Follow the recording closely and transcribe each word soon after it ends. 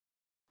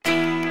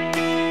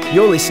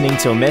You're listening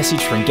to a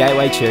message from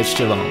Gateway Church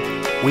Geelong.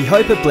 We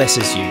hope it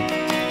blesses you.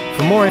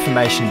 For more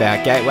information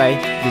about Gateway,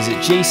 visit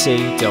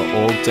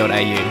gc.org.au.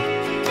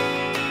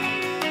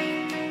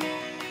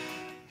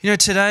 You know,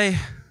 today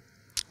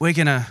we're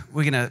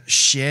gonna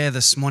share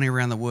this morning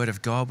around the Word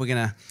of God.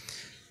 We're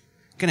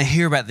gonna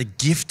hear about the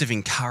gift of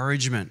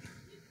encouragement.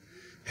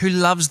 Who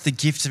loves the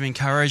gift of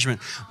encouragement?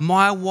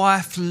 My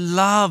wife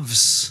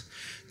loves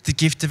the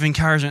gift of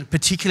encouragement,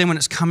 particularly when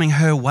it's coming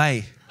her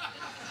way.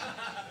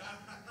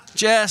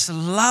 Just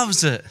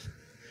loves it.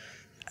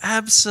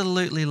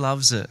 Absolutely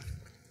loves it.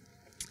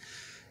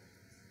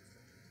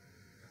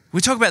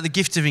 We talk about the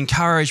gift of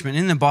encouragement.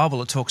 In the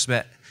Bible, it talks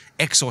about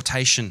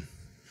exhortation.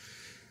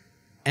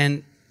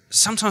 And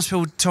sometimes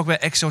people talk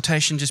about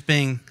exhortation just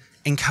being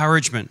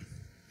encouragement.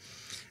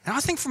 And I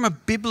think from a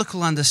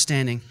biblical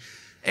understanding,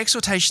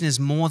 exhortation is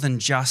more than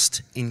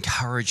just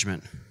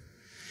encouragement.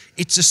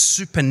 It's a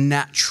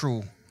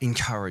supernatural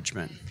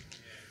encouragement.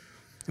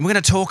 And we're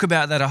going to talk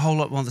about that a whole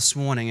lot more this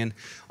morning. And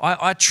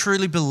I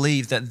truly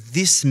believe that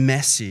this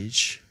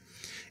message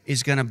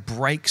is going to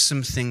break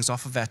some things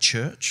off of our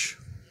church,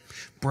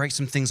 break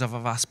some things off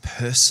of us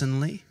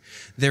personally.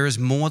 There is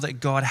more that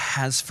God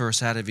has for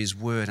us out of His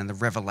Word and the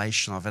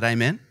revelation of it.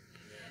 Amen?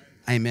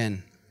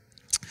 Amen.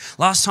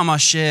 Last time I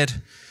shared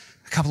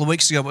a couple of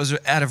weeks ago was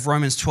out of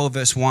Romans 12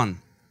 verse 1.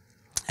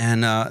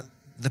 And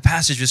the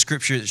passage of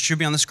Scripture, it should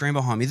be on the screen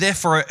behind me.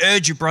 Therefore, I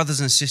urge you, brothers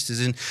and sisters,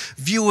 in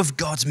view of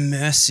God's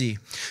mercy,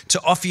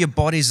 to offer your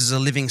bodies as a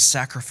living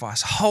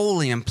sacrifice,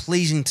 holy and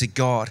pleasing to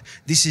God.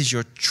 This is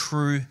your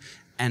true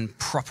and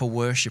proper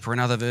worship, or in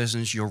other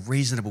versions, your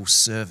reasonable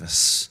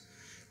service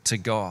to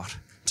God,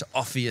 to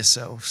offer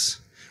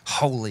yourselves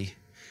holy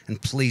and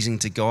pleasing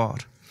to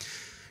God.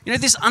 You know,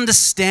 this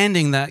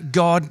understanding that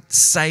God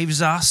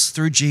saves us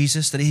through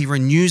Jesus, that He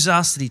renews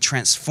us, that He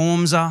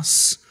transforms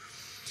us.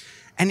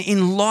 And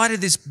in light of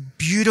this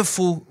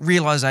beautiful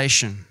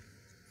realization,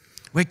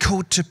 we're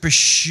called to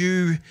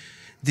pursue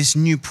this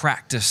new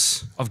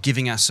practice of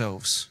giving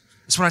ourselves.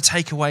 That's what I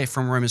take away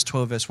from Romans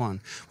 12 verse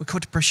 1. We're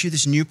called to pursue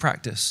this new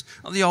practice,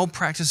 not the old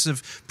practice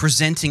of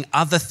presenting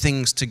other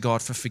things to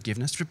God for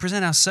forgiveness. We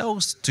present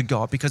ourselves to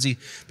God because He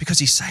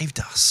saved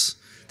us.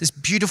 This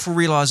beautiful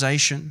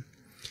realization,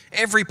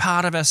 every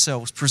part of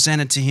ourselves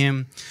presented to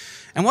Him.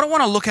 And what I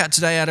want to look at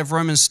today out of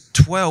Romans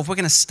 12, we're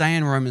going to stay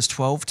in Romans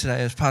 12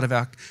 today as part of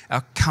our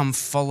come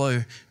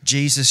follow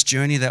Jesus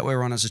journey that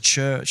we're on as a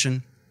church.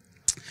 And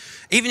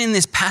even in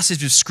this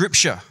passage of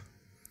Scripture,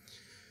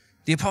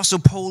 the Apostle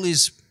Paul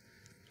is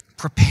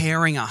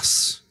preparing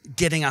us,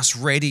 getting us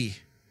ready.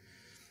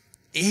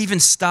 He even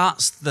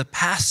starts the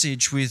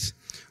passage with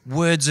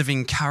words of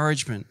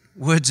encouragement,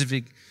 words of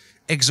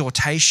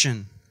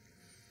exhortation.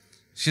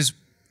 Because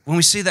when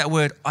we see that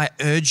word, I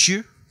urge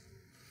you,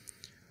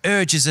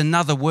 urge is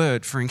another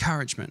word for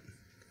encouragement.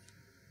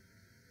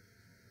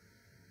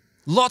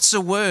 Lots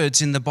of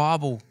words in the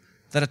Bible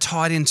that are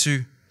tied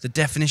into the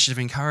definition of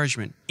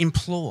encouragement.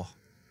 Implore,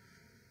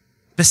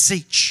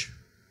 beseech.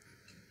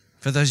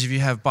 For those of you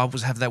who have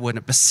Bibles, have that word in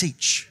it,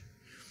 beseech.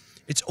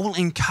 It's all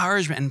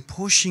encouragement and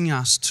pushing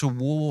us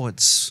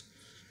towards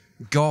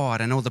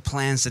God and all the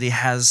plans that He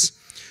has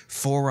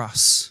for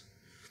us.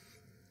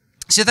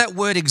 So that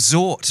word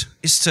exhort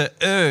is to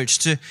urge,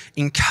 to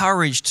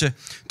encourage, to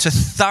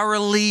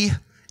thoroughly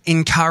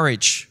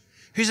encourage.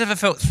 Who's ever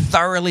felt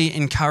thoroughly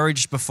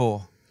encouraged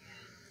before?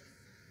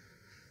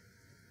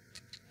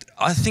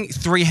 I think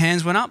 3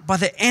 hands went up. By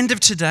the end of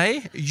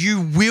today, you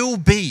will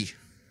be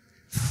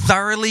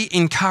thoroughly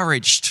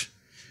encouraged.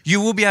 You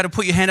will be able to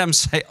put your hand up and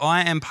say,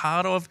 I am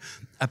part of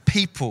a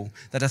people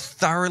that are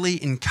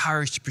thoroughly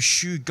encouraged to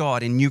pursue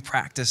God in new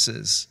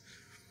practices.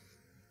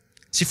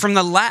 See, from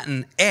the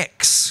Latin,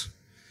 ex,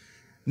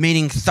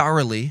 meaning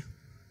thoroughly,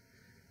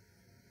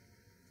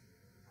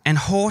 and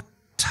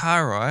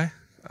hortare,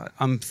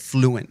 I'm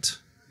fluent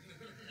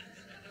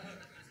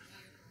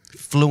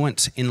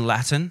in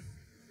Latin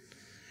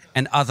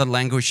and other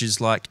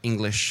languages like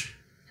English.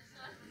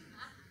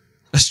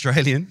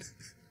 Australian,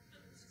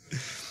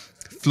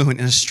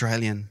 fluent in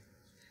Australian.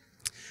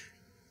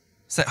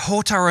 So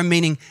hortare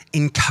meaning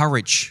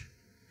encourage,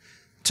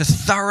 to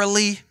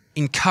thoroughly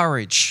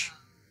encourage.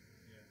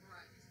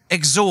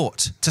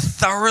 Exhort, to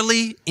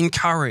thoroughly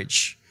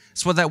encourage.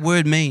 That's what that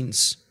word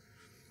means.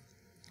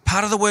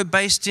 Part of the word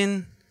based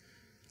in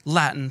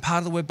Latin, part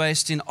of the word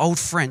based in Old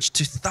French,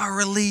 to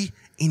thoroughly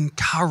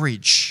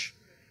encourage.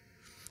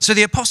 So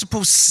the Apostle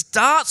Paul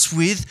starts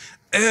with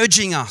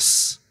urging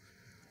us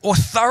or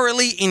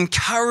thoroughly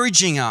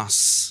encouraging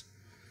us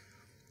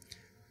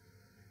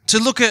to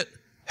look at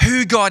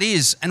who God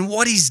is and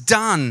what He's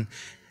done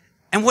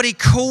and what He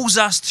calls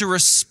us to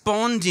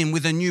respond in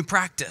with a new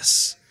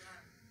practice.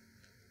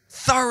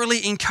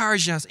 Thoroughly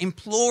encouraging us,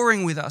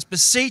 imploring with us,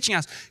 beseeching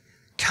us,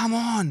 come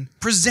on,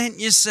 present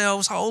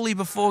yourselves holy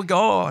before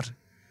God.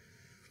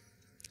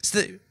 So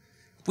that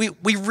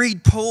we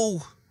read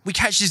Paul, we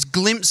catch this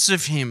glimpse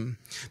of him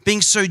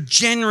being so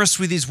generous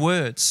with his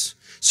words,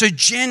 so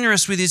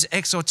generous with his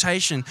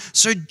exhortation,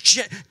 so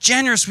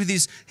generous with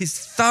his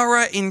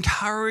thorough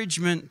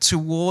encouragement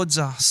towards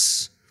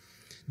us.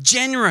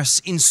 generous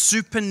in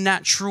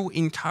supernatural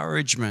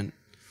encouragement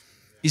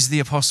is the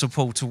Apostle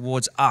Paul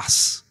towards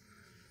us.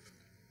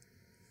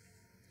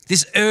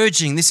 This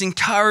urging, this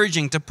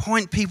encouraging to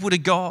point people to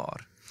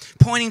God,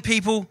 pointing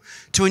people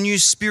to a new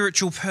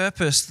spiritual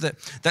purpose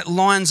that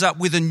lines up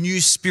with a new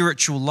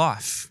spiritual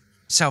life,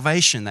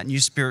 salvation, that new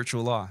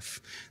spiritual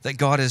life that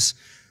God has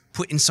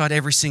put inside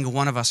every single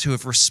one of us who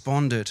have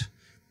responded,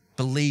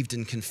 believed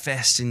and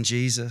confessed in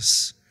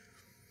Jesus.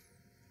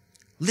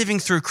 Living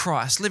through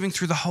Christ, living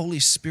through the Holy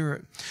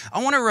Spirit.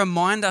 I want to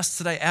remind us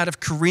today out of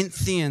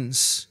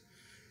Corinthians,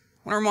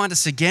 I want to remind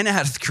us again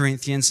out of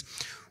Corinthians,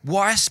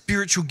 why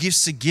spiritual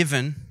gifts are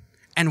given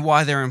and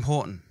why they're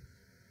important.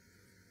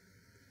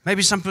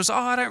 Maybe some people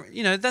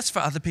say, that's for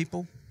other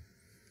people.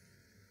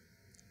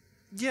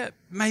 Yeah,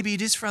 maybe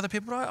it is for other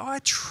people, but I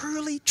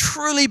truly,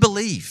 truly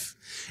believe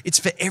it's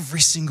for every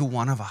single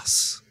one of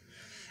us.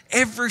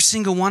 Every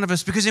single one of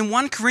us. Because in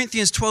 1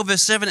 Corinthians 12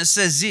 verse 7 it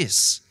says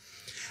this,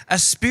 a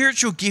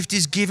spiritual gift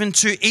is given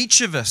to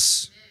each of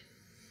us.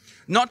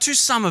 Not to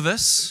some of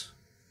us,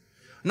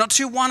 not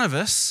to one of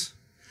us,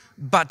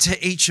 but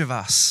to each of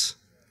us.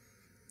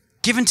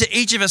 Given to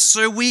each of us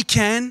so we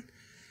can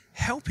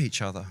help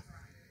each other.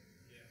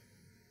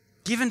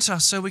 Given to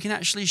us so we can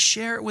actually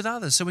share it with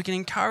others, so we can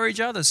encourage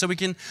others, so we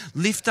can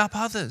lift up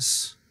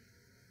others.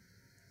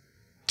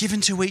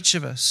 Given to each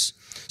of us.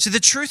 So the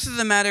truth of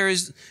the matter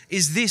is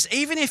this,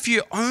 even if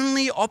you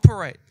only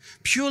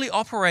purely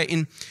operate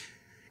in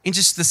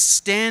just the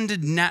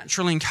standard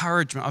natural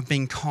encouragement of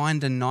being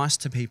kind and nice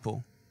to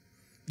people,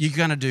 you're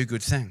going to do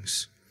good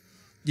things.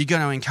 You're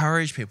going to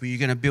encourage people. You're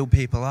going to build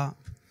people up.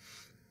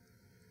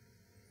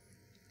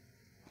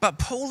 But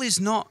Paul is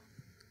not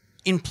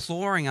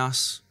imploring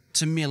us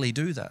to merely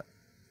do that.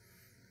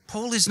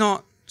 Paul is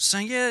not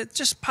saying,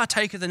 just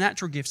partake of the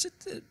natural gifts.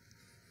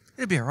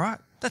 It'll be all right.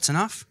 That's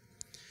enough.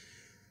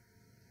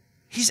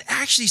 He's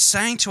actually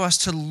saying to us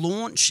to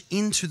launch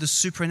into the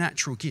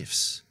supernatural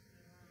gifts.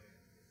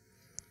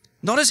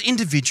 Not as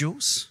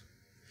individuals,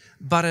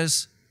 but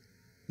as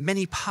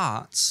many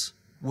parts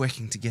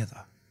working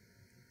together.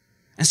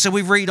 And so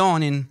we read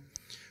on in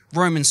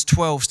Romans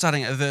 12,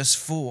 starting at verse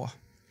 4.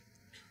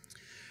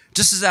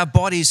 Just as our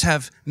bodies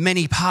have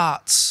many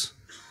parts,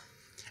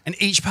 and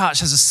each part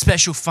has a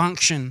special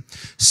function,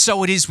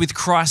 so it is with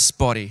Christ's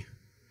body.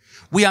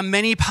 We are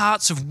many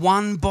parts of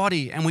one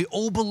body, and we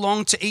all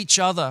belong to each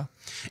other.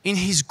 In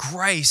His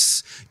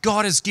grace,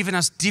 God has given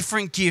us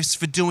different gifts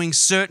for doing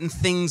certain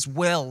things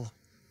well.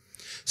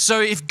 So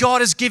if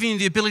God has given you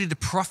the ability to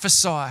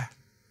prophesy,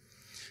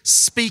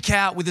 speak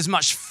out with as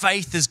much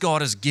faith as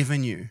God has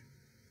given you.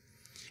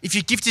 If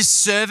your gift is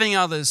serving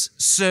others,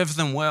 serve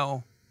them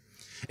well.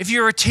 If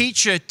you're a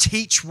teacher,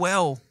 teach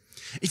well.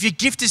 If your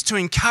gift is to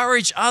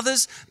encourage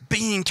others,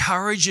 be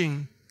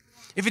encouraging.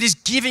 If it is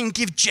giving,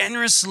 give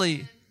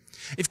generously.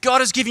 If God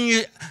has given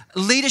you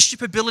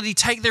leadership ability,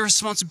 take the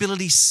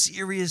responsibility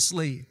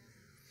seriously.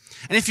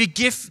 And if your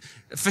gift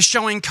for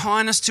showing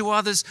kindness to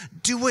others,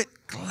 do it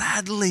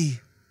gladly.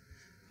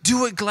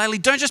 Do it gladly.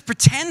 Don't just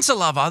pretend to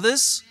love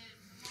others.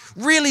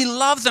 Really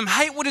love them.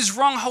 Hate what is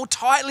wrong. Hold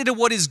tightly to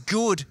what is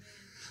good.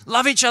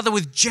 Love each other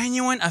with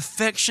genuine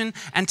affection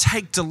and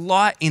take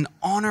delight in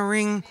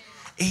honoring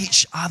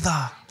each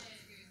other.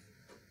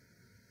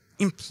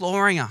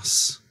 Imploring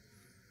us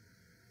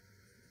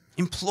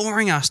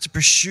to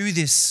pursue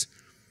this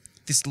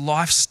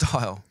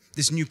lifestyle,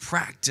 this new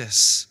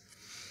practice.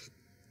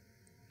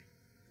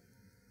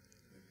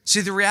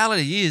 See, the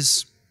reality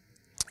is,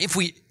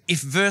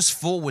 if verse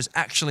 4 was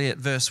actually at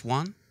verse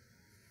 1,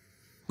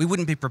 we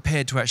wouldn't be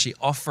prepared to actually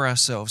offer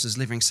ourselves as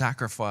living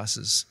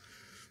sacrifices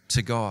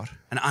to God,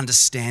 an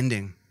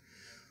understanding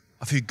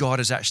of who God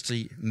has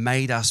actually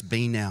made us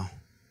be now,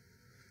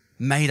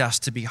 made us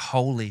to be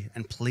holy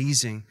and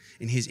pleasing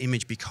in His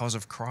image because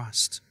of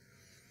Christ.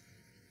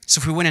 So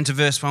if we went into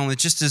verse 1 with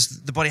just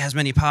as the body has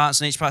many parts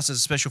and each part has a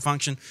special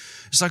function,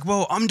 it's like,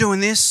 well, I'm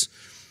doing this,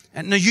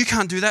 and no, you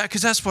can't do that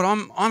because that's what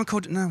I'm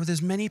called to. No, well,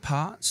 there's many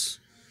parts,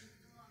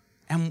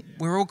 and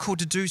we're all called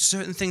to do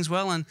certain things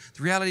well, and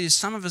the reality is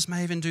some of us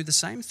may even do the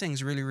same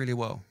things really, really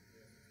well.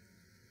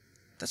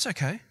 That's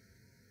okay.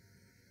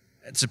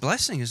 It's a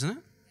blessing, isn't it?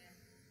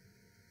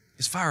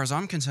 As far as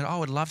I'm concerned, I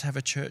would love to have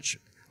a church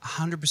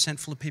 100%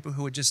 full of people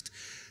who are just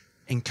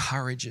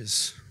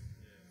encouragers,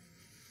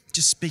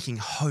 just speaking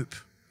hope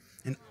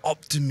and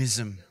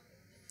optimism.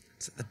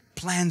 It's the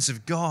plans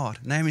of God.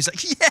 Naomi's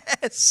like,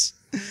 yes!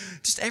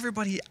 Just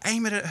everybody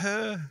aim it at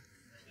her.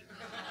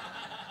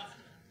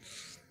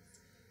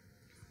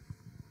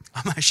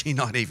 I'm actually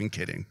not even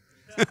kidding.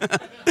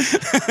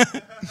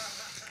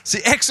 See,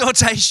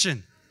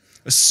 exhortation,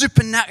 a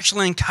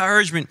supernatural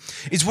encouragement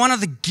is one of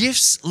the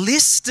gifts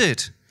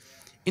listed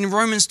in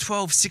Romans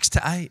 12, 6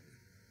 to 8.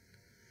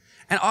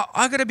 And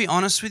I got to be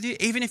honest with you,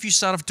 even if you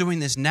start off doing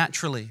this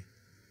naturally,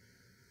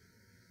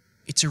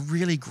 it's a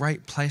really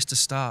great place to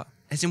start.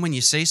 As in when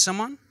you see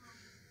someone,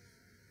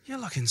 you're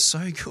looking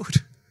so good.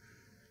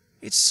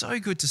 It's so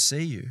good to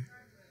see you.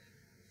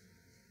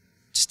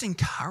 Just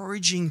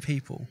encouraging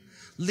people,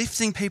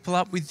 lifting people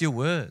up with your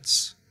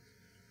words.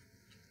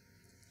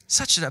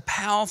 Such a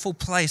powerful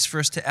place for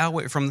us to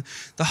outwork from.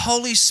 The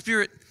Holy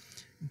Spirit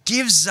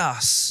gives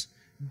us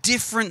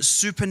different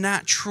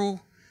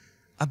supernatural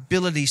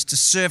abilities to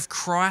serve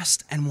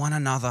Christ and one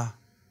another.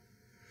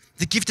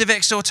 The gift of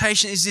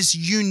exhortation is this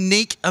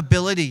unique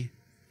ability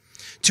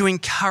to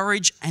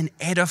encourage and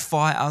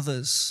edify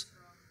others.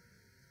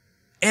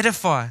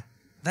 Edify.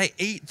 They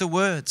eat the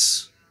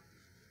words.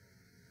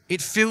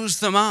 It fills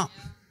them up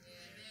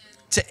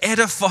to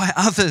edify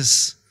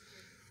others.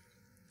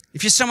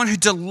 If you're someone who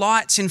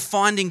delights in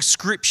finding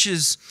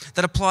scriptures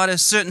that apply to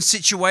certain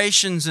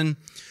situations, and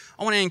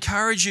I want to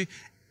encourage you,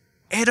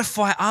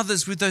 edify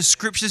others with those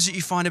scriptures that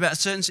you find about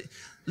certain.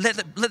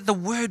 Let the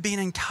word be an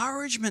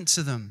encouragement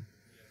to them.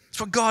 It's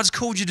what God's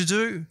called you to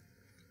do.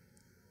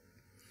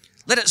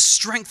 Let it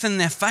strengthen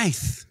their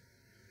faith.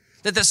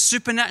 Let that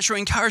supernatural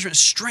encouragement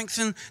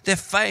strengthen their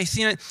faith.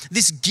 You know,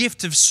 this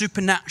gift of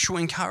supernatural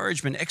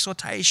encouragement,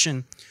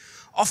 exhortation,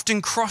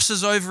 often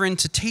crosses over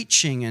into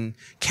teaching and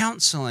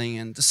counseling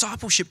and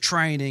discipleship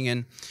training.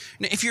 And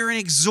you know, if you're an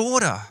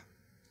exhorter,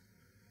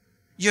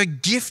 you're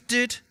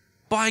gifted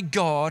by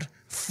God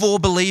for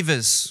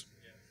believers.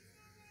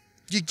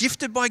 You're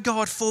gifted by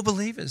God for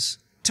believers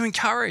to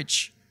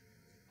encourage,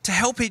 to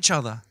help each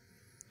other.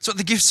 That's what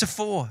the gifts are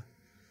for.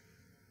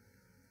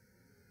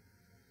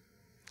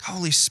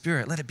 Holy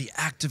Spirit, let it be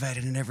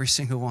activated in every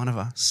single one of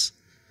us.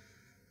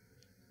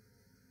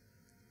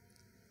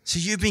 So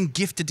you've been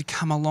gifted to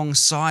come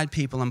alongside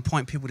people and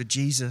point people to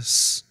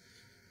Jesus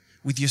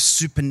with your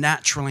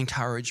supernatural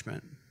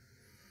encouragement.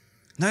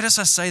 Notice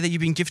I say that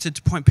you've been gifted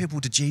to point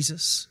people to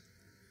Jesus.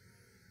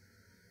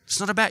 It's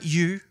not about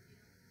you,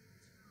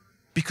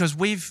 because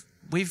we've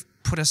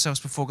put ourselves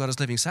before God as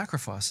living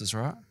sacrifices,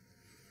 right?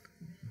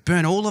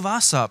 Burn all of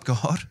us up,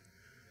 God.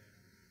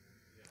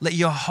 Let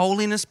your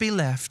holiness be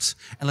left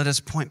and let us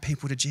point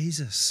people to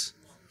Jesus.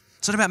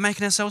 It's not about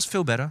making ourselves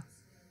feel better.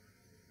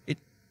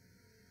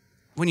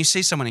 When you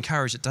see someone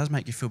encouraged, it does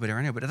make you feel better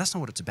anyway, but that's not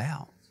what it's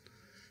about.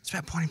 It's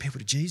about pointing people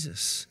to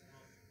Jesus.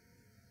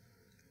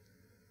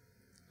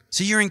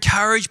 So you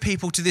encourage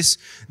people to this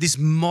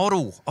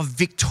model of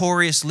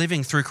victorious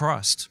living through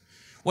Christ.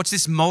 What's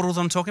this model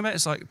that I'm talking about?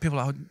 It's like people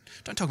are,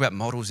 don't talk about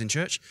models in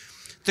church.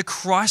 The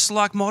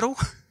Christ-like model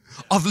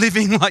of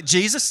living like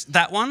Jesus,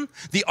 that one,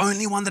 the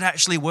only one that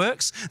actually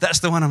works, that's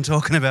the one I'm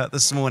talking about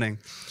this morning.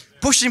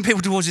 Pushing people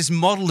towards this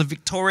model of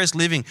victorious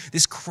living,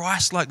 this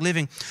Christ-like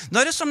living.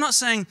 Notice I'm not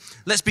saying,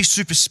 let's be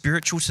super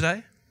spiritual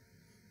today.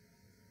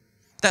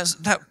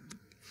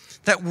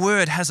 That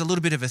word has a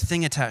little bit of a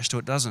thing attached to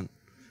it, doesn't?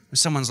 When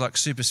someone's like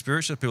super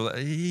spiritual, people are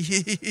like,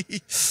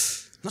 I'm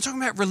not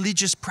talking about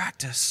religious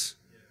practice.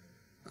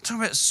 I'm not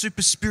talking about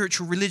super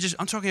spiritual religious.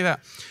 I'm talking about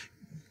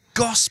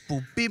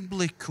gospel,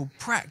 biblical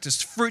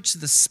practice, fruits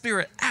of the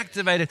Spirit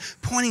activated,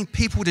 pointing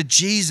people to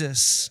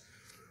Jesus.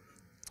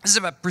 This is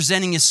about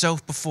presenting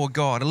yourself before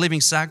God, a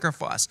living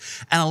sacrifice,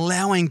 and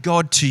allowing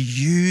God to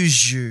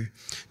use you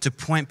to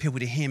point people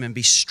to Him and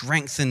be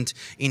strengthened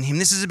in Him.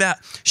 This is about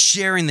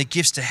sharing the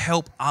gifts to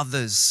help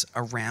others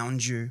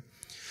around you.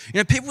 You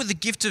know, people with the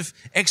gift of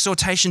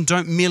exhortation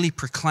don't merely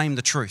proclaim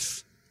the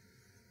truth.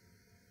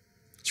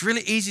 It's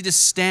really easy to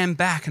stand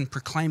back and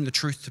proclaim the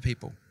truth to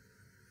people.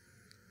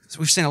 So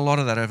we've seen a lot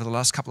of that over the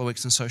last couple of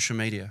weeks on social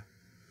media.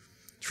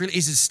 It's really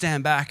easy to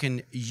stand back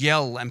and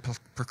yell and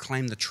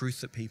proclaim the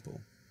truth at people.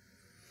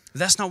 But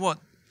that's not what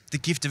the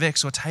gift of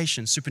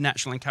exhortation,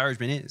 supernatural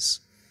encouragement is.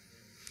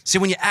 See,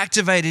 when you're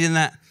activated in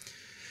that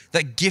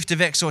gift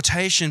of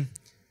exhortation,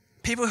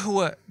 people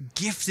who are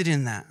gifted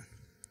in that,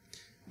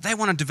 they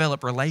want to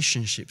develop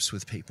relationships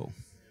with people.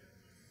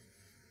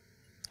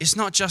 It's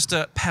not just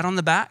a pat on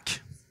the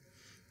back,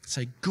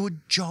 say, good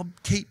job,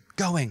 keep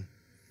going,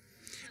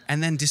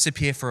 and then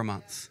disappear for a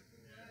month.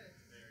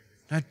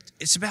 No,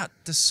 it's about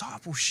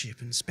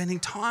discipleship and spending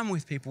time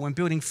with people and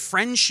building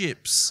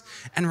friendships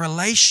and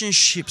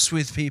relationships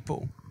with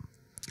people.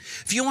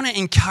 If you want to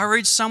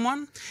encourage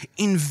someone,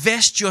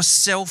 invest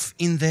yourself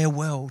in their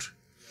world.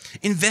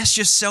 Invest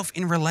yourself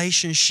in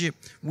relationship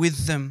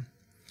with them.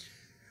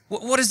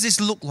 What does this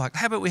look like?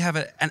 How about we have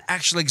an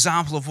actual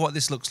example of what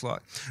this looks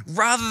like?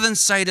 Rather than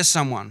say to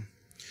someone,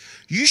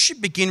 you should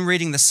begin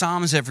reading the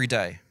Psalms every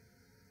day.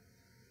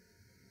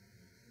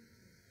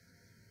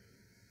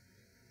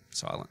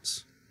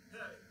 Silence.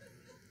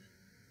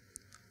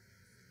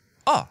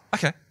 Oh,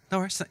 okay. No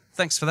worries.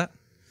 Thanks for that.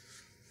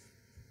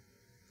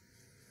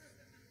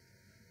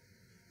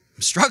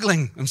 I'm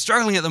struggling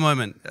at the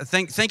moment.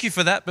 Thank you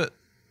for that, but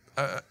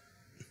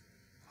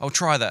I'll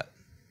try that.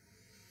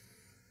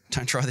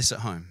 Don't try this at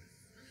home.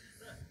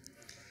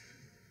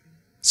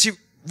 See,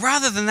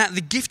 rather than that,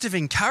 the gift of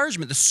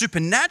encouragement, the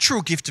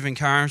supernatural gift of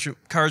encouragement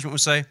will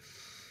say,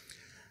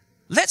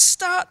 let's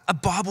start a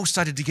Bible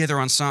study together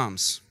on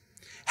Psalms.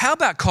 How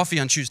about coffee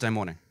on Tuesday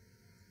morning?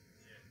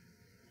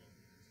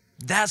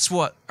 That's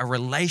what a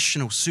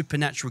relational,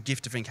 supernatural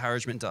gift of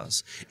encouragement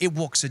does. It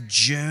walks a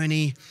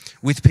journey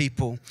with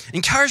people.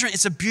 Encouragement,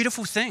 it's a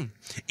beautiful thing.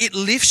 It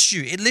lifts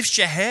you. It lifts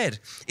your head.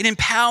 It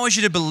empowers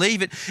you to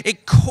believe.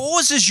 It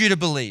causes you to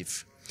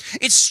believe.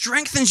 It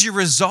strengthens your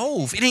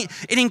resolve.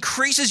 It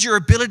increases your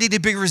ability to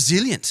be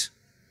resilient.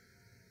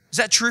 Is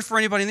that true for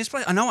anybody in this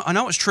place? I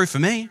know it's true for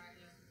me.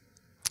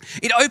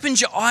 It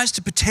opens your eyes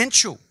to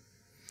potential.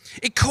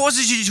 It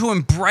causes you to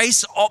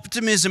embrace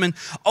optimism and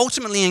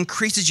ultimately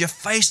increases your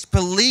faith to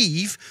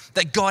believe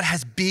that God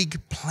has big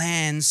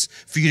plans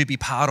for you to be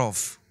part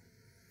of.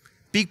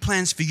 Big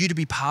plans for you to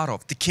be part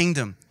of. The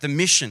kingdom, the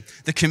mission,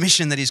 the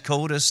commission that He's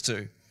called us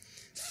to.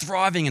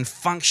 Thriving and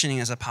functioning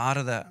as a part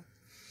of that.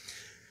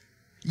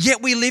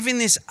 Yet we live in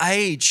this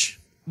age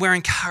where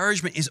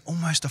encouragement is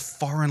almost a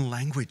foreign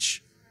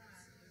language.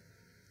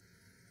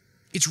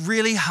 It's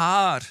really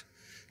hard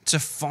to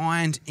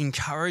find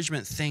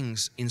encouragement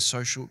things in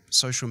social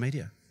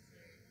media.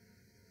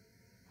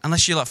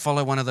 Unless you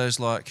follow one of those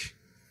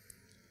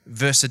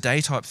verse a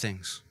day type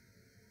things.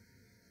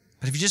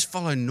 But if you just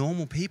follow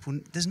normal people,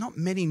 there's not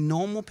many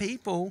normal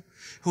people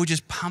who are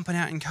just pumping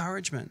out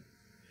encouragement.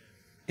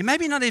 It may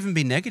not even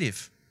be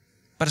negative,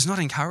 but it's not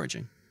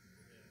encouraging.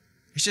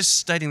 It's just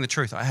stating the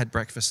truth. I had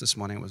breakfast this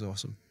morning. It was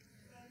awesome.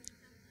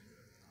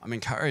 I'm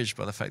encouraged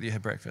by the fact that you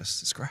had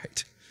breakfast. It's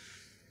great.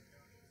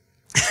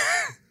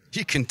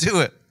 You can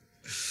do it.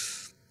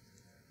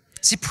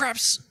 See,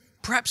 perhaps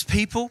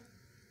people,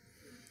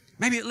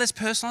 maybe let's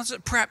personalize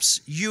it.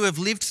 Perhaps you have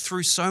lived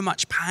through so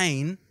much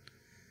pain,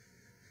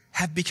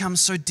 have become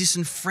so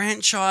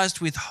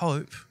disenfranchised with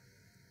hope.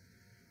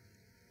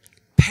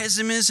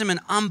 Pessimism and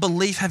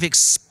unbelief have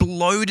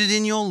exploded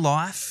in your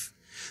life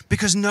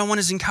because no one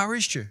has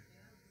encouraged you.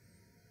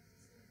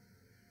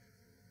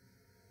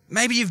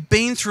 Maybe you've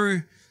been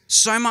through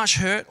so much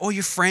hurt, or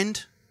your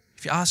friend,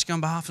 if you're asking on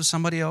behalf of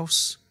somebody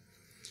else,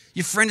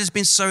 your friend has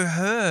been so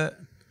hurt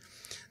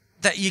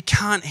that you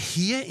can't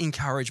hear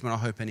encouragement or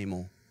hope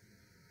anymore.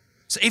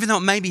 So even though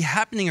it may be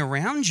happening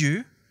around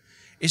you,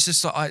 it's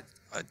just I'm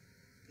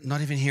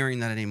not even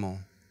hearing that anymore.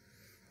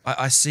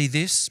 I see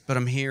this, but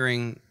I'm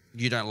hearing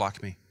you don't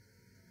like me.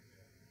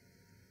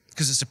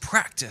 Because it's a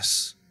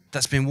practice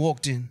that's been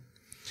walked in.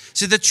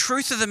 So the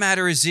truth of the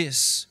matter is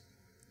this: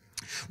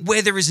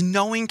 where there is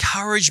no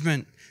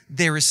encouragement,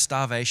 there is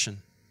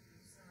starvation.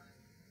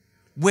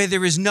 Where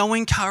there is no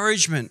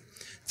encouragement,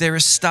 there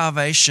is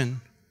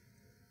starvation.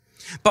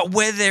 But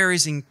where there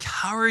is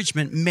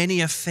encouragement,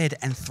 many are fed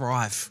and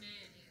thrive.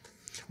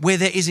 Where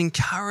there is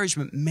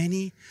encouragement,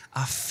 many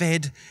are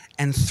fed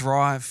and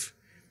thrive.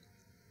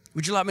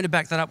 Would you like me to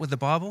back that up with the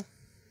Bible?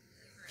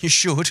 You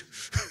should.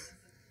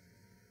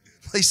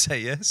 Please say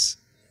yes.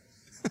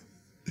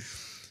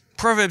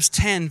 Proverbs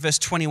 10, verse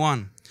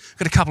 21. I've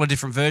got a couple of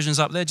different versions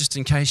up there just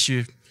in case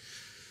you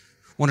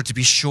wanted to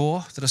be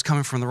sure that it's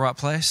coming from the right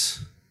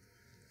place.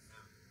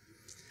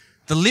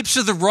 The lips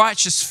of the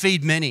righteous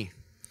feed many,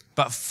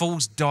 but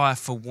fools die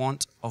for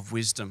want of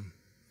wisdom.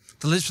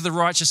 The lips of the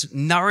righteous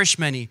nourish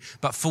many,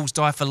 but fools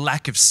die for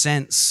lack of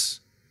sense.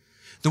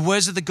 The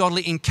words of the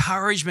godly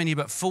encourage many,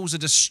 but fools are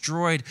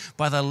destroyed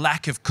by the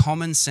lack of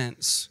common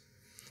sense.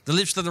 The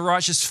lips of the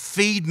righteous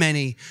feed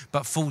many,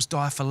 but fools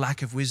die for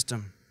lack of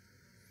wisdom.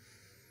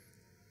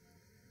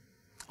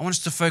 I want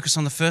us to focus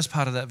on the first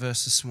part of that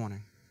verse this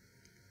morning.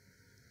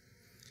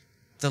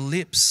 The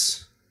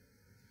lips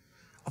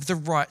of the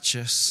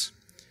righteous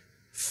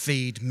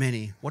feed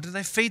many. What do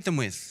they feed them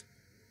with?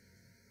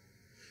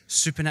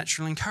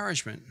 Supernatural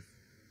encouragement,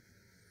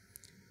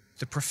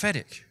 the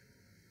prophetic,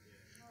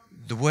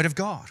 the word of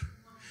God.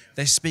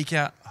 They speak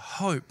out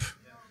hope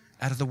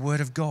out of the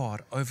word of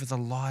God over the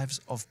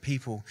lives of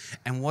people.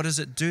 And what does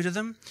it do to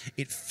them?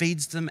 It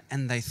feeds them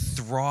and they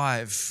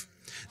thrive.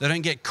 They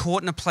don't get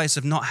caught in a place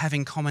of not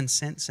having common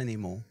sense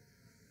anymore.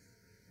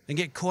 They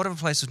get caught in a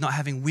place of not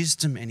having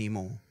wisdom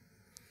anymore.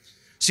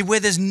 See, where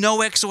there's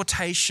no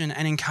exhortation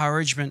and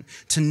encouragement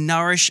to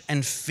nourish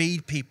and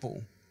feed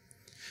people,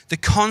 the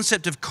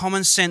concept of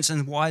common sense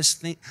and wise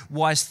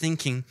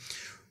thinking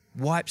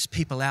wipes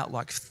people out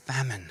like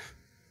famine.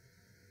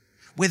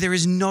 Where there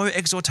is no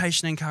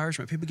exhortation and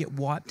encouragement, people get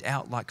wiped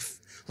out like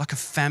a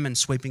famine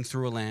sweeping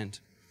through a land.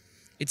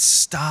 It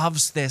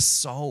starves their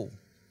soul,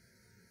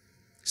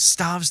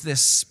 starves their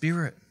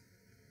spirit.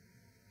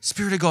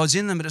 Spirit of God's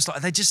in them, but it's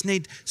like they just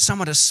need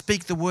someone to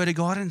speak the word of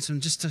God into them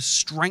just to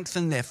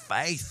strengthen their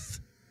faith.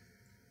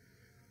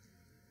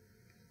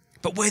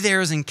 But where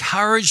there is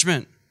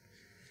encouragement,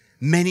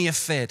 many are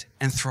fed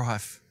and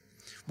thrive.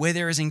 Where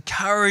there is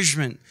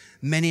encouragement,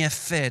 many are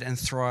fed and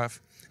thrive.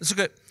 Let's look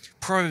at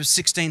Proverbs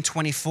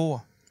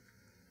 16:24.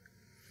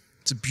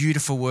 It's a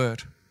beautiful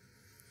word.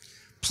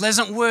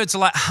 Pleasant words are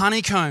like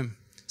honeycomb,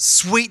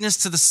 sweetness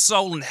to the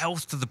soul and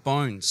health to the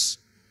bones.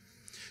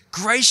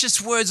 Gracious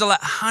words are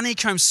like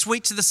honeycomb,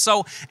 sweet to the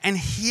soul and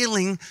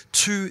healing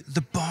to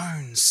the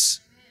bones.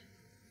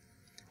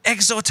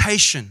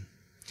 Exhortation,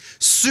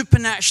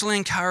 supernatural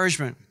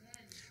encouragement,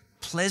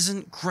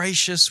 pleasant,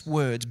 gracious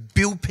words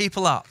build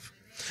people up,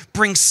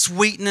 bring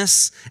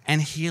sweetness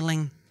and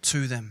healing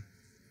to them.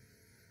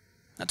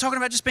 Not talking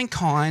about just being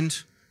kind,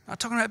 not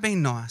talking about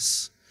being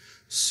nice.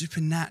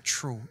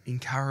 Supernatural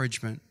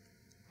encouragement,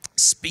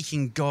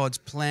 speaking God's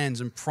plans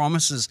and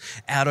promises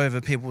out over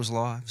people's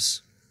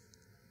lives.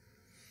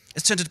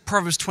 Let's turn to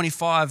Proverbs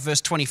 25,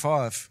 verse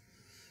 25.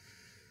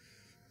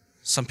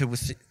 Some people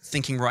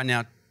thinking right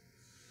now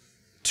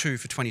 2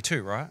 for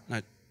 22, right?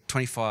 No,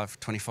 25,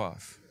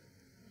 25.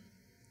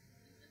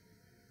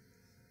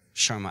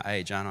 Showing my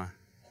age, aren't I?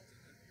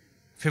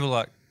 People are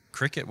like,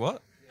 cricket,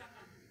 what?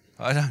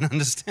 I don't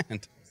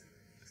understand.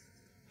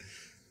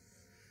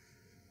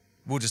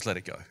 We'll just let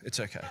it go. It's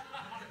okay.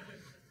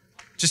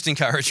 Just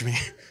encourage me.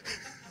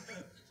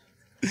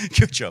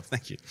 Good job,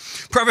 thank you.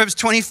 Proverbs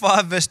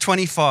 25, verse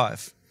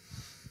 25.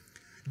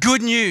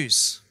 Good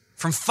news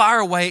from far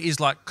away is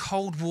like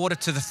cold water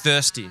to the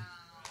thirsty.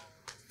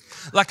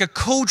 Like a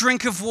cool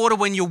drink of water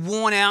when you're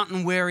worn out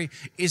and weary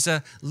is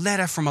a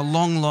letter from a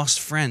long-lost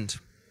friend.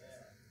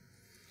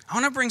 I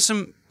want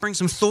to bring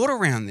some thought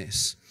around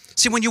this.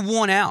 See, when you're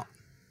worn out,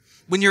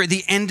 when you're at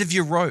the end of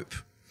your rope,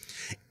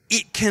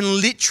 it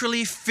can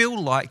literally feel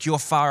like you're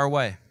far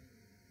away.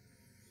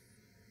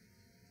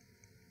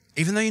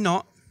 Even though you're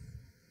not,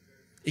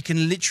 it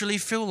can literally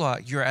feel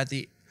like you're at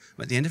the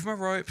end of my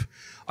rope.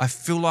 I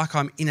feel like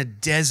I'm in a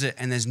desert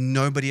and there's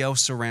nobody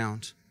else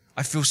around.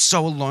 I feel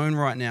so alone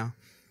right now.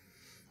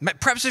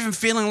 Perhaps even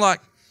feeling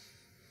like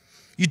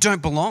you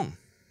don't belong.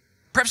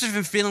 Perhaps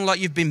even feeling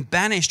like you've been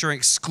banished or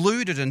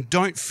excluded and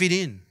don't fit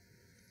in.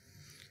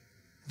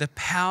 The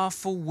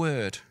powerful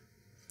word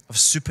of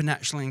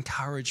supernatural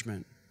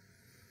encouragement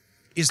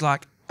is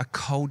like a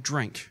cold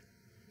drink,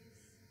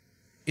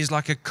 is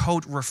like a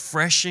cold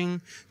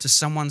refreshing to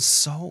someone's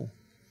soul.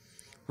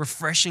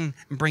 Refreshing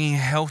and bringing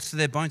health to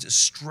their bones. It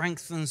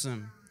strengthens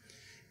them.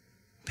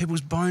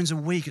 People's bones are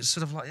weak. It's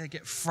sort of like they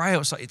get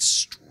frail. It's like it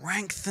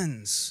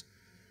strengthens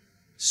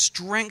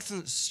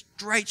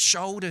straight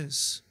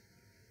shoulders.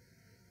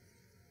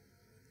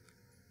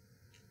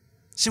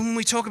 So when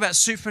we talk about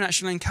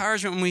supernatural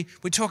encouragement, when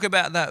we talk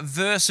about that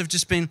verse of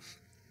just being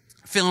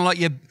feeling like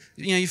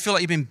you feel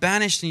like you've been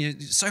banished and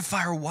you're so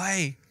far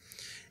away,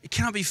 it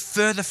cannot be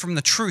further from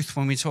the truth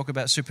when we talk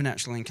about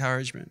supernatural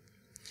encouragement.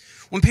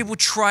 When people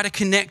try to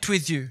connect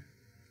with you,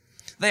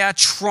 they are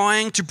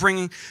trying to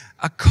bring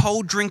a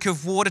cold drink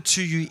of water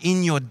to you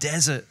in your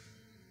desert.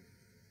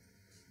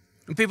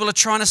 When people are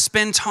trying to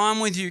spend time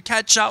with you,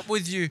 catch up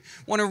with you,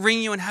 want to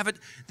ring you and have it,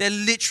 they're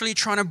literally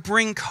trying to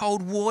bring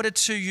cold water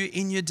to you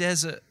in your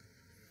desert.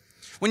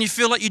 When you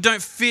feel like you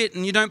don't fit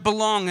and you don't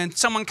belong and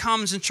someone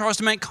comes and tries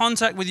to make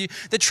contact with you,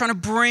 they're trying to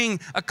bring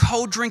a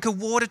cold drink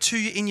of water to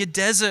you in your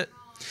desert.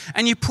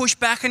 And you push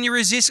back and you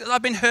resist.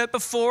 I've been hurt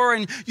before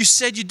and you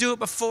said you'd do it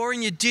before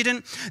and you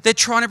didn't. They're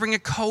trying to bring a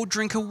cold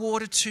drink of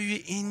water to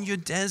you in your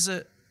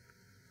desert.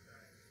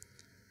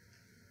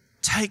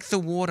 Take the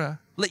water.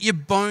 Let your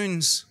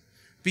bones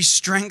be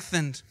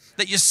strengthened.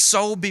 Let your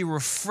soul be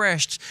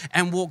refreshed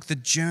and walk the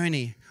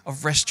journey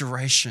of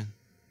restoration.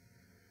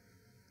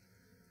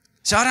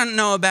 So I don't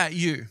know about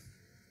you,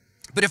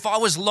 but if I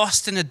was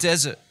lost in a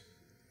desert,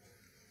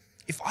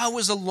 if I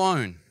was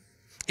alone,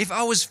 if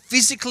I was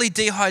physically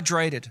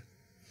dehydrated,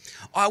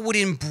 I would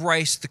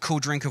embrace the cool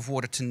drink of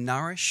water to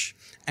nourish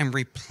and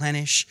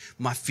replenish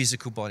my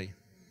physical body.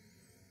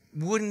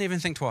 Wouldn't even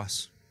think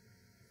twice.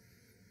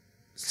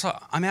 So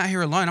I'm out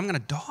here alone. I'm going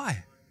to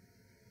die.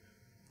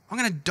 I'm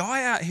going to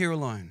die out here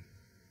alone.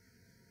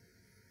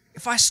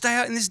 If I stay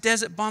out in this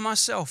desert by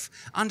myself,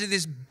 under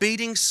this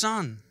beating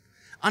sun,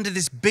 under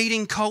this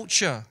beating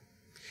culture,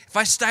 if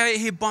I stay out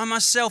here by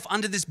myself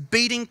under this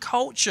beating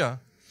culture,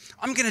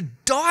 I'm going to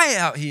die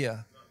out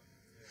here.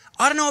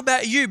 I don't know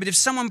about you, but if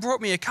someone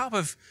brought me a cup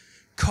of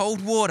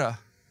cold water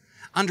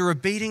under a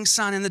beating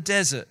sun in the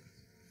desert,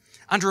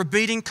 under a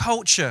beating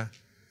culture,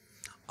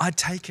 I'd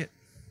take it.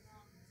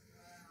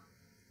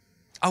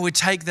 I would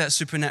take that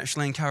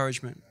supernatural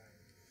encouragement.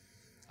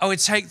 I would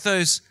take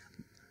those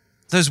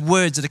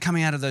words that are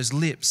coming out of those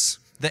lips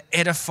that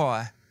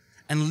edify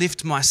and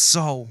lift my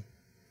soul.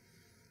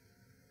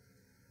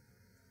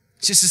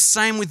 It's just the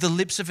same with the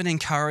lips of an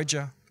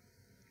encourager.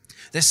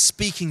 They're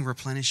speaking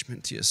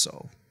replenishment to your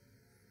soul.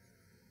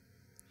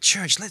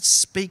 Church, let's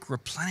speak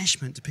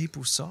replenishment to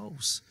people's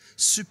souls.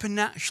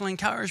 Supernatural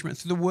encouragement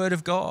through the Word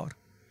of God.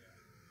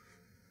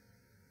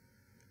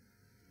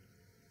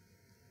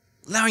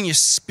 Allowing your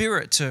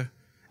spirit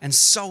and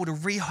soul to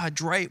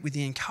rehydrate with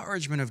the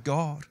encouragement of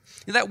God.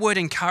 That word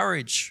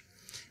encourage.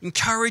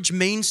 Encourage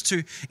means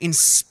to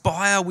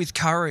inspire with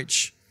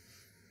courage.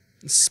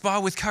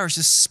 Inspire with courage,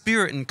 the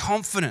spirit and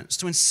confidence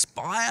to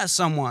inspire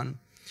someone.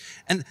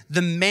 And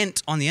the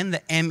ment on the end,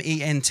 the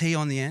M-E-N-T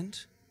on the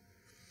end,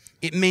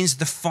 it means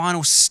the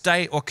final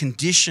state or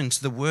condition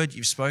to the word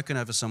you've spoken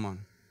over someone.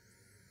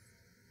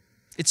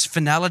 It's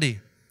finality.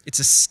 It's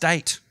a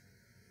state.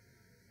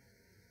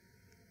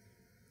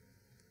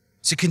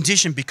 It's a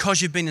condition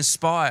because you've been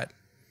inspired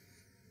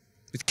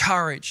with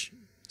courage,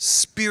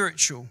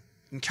 spiritual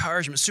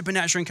encouragement,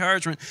 supernatural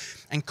encouragement,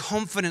 and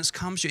confidence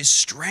comes to you. It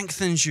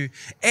strengthens you.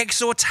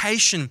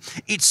 Exhortation,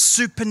 it's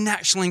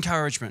supernatural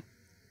encouragement.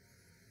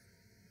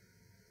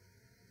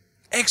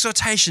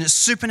 Exhortation is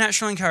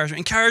supernatural encouragement.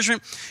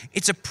 Encouragement,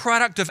 it's a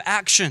product of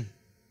action.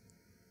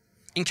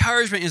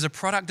 Encouragement is a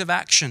product of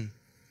action.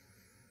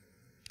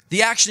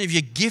 The action of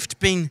your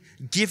gift being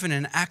given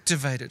and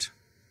activated.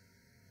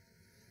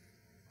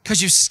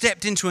 Because you've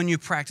stepped into a new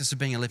practice of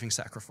being a living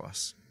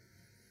sacrifice.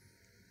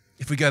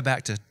 If we go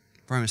back to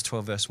Romans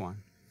 12, verse 1.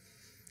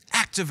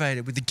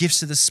 Activated with the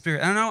gifts of the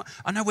Spirit. And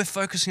I know we're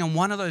focusing on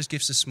one of those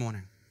gifts this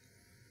morning.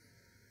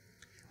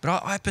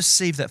 But I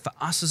perceive that for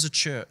us as a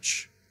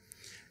church,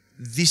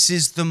 this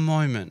is the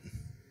moment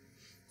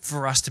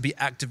for us to be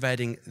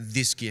activating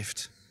this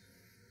gift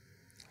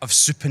of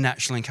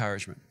supernatural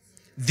encouragement.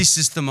 This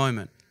is the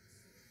moment.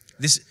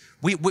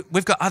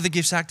 We've got other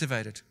gifts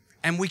activated,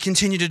 and we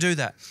continue to do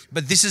that.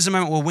 But this is a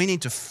moment where we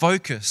need to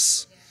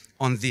focus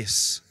on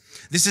this.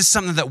 This is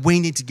something that we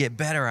need to get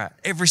better at,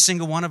 every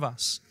single one of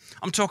us.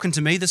 I'm talking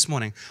to me this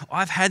morning.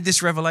 I've had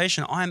this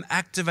revelation. I'm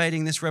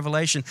activating this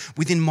revelation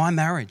within my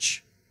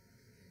marriage.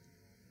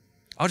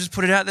 I'll just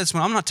put it out this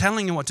morning. I'm not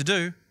telling you what to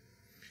do.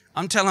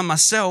 I'm telling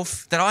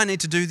myself that I need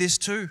to do this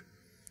too,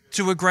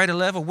 to a greater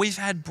level. We've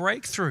had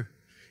breakthrough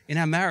in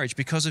our marriage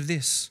because of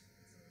this.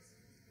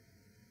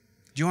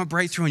 Do you want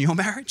breakthrough in your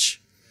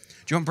marriage?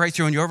 Do you want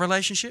breakthrough in your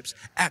relationships?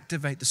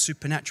 Activate the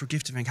supernatural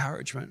gift of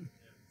encouragement.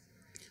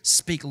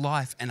 Speak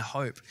life and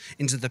hope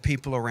into the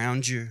people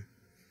around you.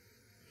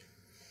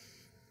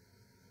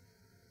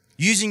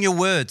 Using your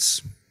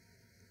words.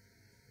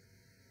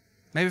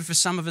 Maybe for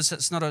some of us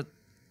that's not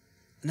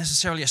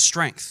necessarily a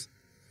strength.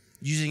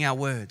 Using our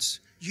words.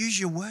 Use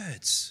your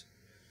words.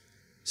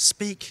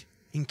 Speak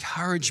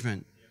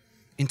encouragement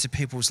into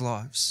people's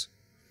lives.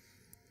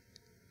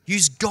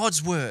 Use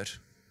God's word.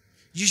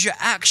 Use your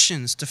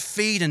actions to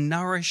feed and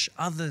nourish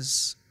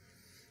others.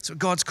 That's what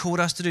God's called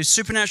us to do.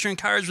 Supernatural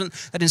encouragement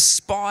that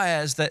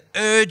inspires, that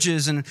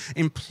urges and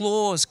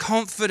implores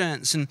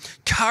confidence and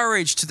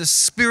courage to the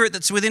spirit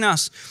that's within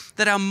us,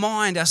 that our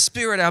mind, our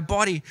spirit, our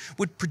body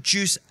would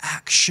produce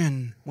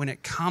action when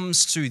it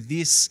comes to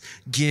this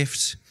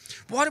gift.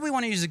 Why do we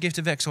want to use the gift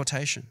of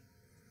exhortation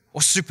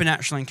or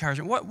supernatural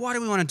encouragement? Why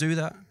do we want to do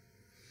that?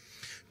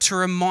 To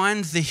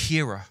remind the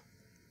hearer,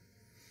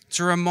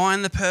 to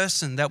remind the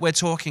person that we're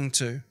talking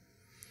to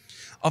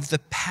of the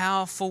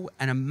powerful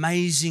and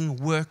amazing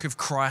work of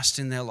Christ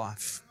in their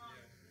life.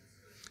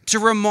 To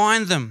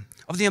remind them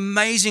of the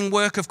amazing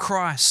work of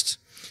Christ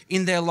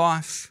in their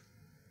life.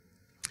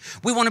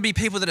 We want to be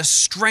people that are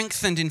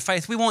strengthened in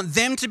faith. We want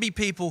them to be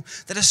people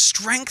that are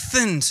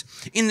strengthened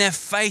in their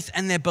faith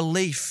and their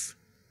belief.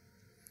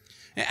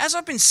 Now, as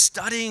I've been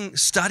studying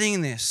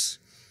this,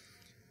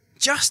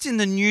 just in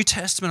the New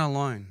Testament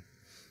alone,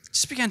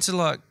 just began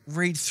to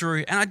read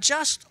through, and I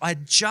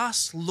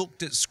just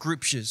looked at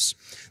scriptures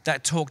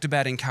that talked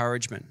about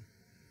encouragement.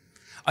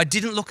 I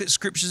didn't look at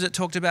scriptures that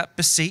talked about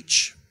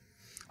beseech.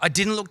 I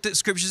didn't look at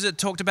scriptures that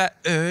talked about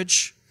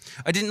urge.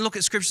 I didn't look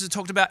at scriptures that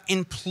talked about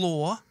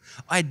implore.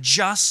 I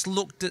just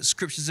looked at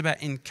scriptures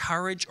about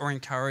encourage or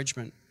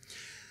encouragement.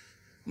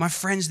 My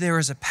friends, there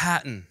is a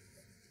pattern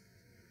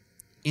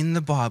in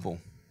the Bible,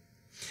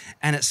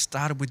 and it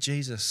started with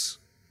Jesus.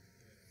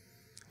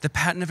 The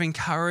pattern of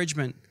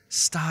encouragement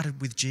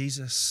started with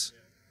Jesus.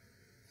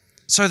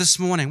 So this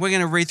morning, we're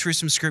going to read through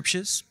some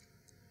scriptures.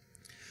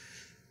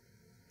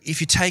 If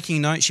you're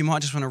taking notes, you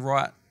might just want to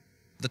write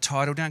the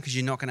title down because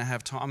you're not going to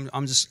have time.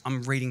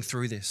 I'm reading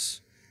through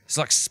this. It's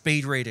like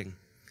speed reading,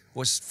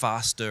 or it's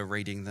faster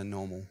reading than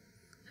normal.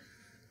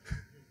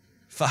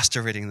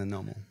 Faster reading than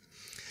normal.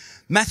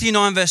 Matthew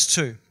 9, verse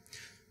 2.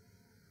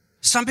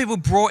 Some people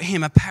brought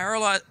him a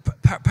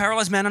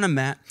paralyzed man on a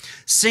mat.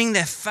 Seeing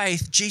their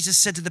faith, Jesus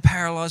said to the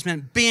paralyzed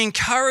man, "Be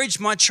encouraged,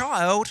 my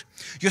child,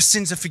 your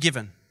sins are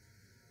forgiven."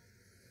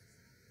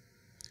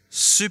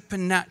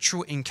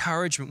 Supernatural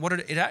encouragement. What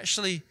did it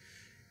actually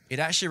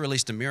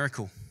released a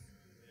miracle.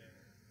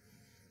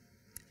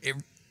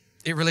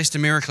 It released a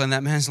miracle in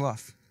that man's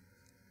life.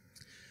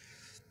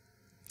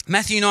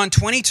 Matthew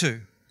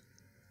 9:22.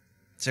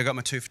 So I got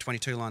my 2 for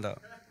 22 lined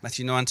up.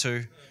 Matthew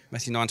 9:2,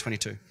 Matthew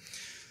 9:22.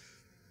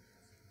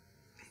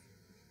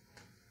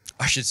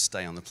 I should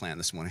stay on the plan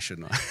this morning,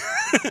 shouldn't I?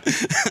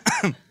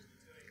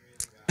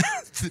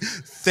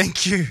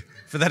 Thank you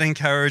for that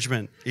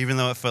encouragement, even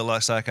though it felt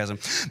like sarcasm.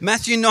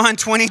 Matthew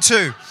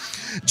 9:22.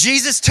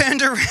 Jesus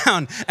turned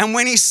around, and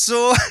when he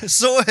saw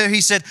her,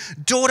 he said,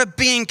 "Daughter,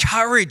 be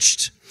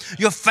encouraged.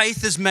 Your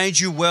faith has made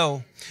you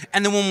well."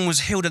 And the woman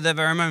was healed at that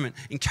very moment.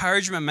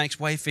 Encouragement makes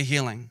way for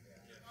healing.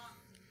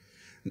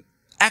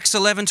 Acts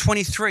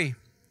 11:23.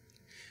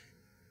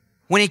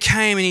 When he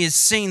came and he had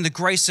seen the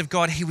grace of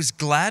God, he was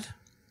glad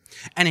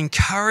and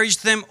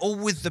encouraged them all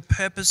with the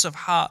purpose of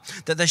heart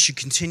that they should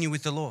continue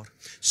with the Lord.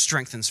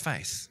 Strengthens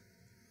faith.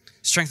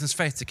 Strengthens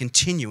faith to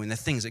continue in the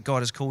things that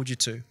God has called you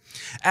to.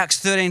 Acts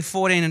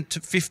 13:14 and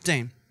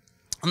 15.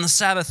 On the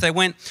Sabbath, they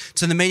went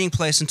to the meeting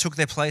place and took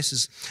their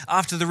places.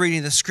 After the reading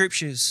of the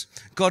scriptures,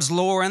 God's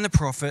law and the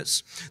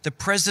prophets, the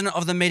president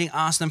of the meeting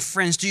asked them,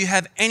 "Friends, do you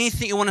have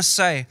anything you want to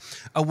say?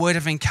 A word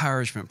of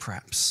encouragement,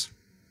 perhaps."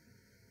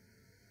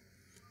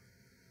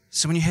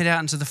 So when you head out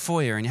into the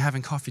foyer and you're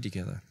having coffee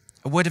together,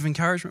 a word of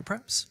encouragement,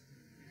 perhaps?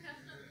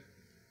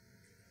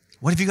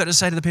 What have you got to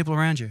say to the people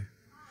around you?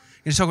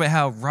 You're going to talk about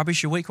how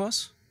rubbish your week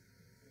was?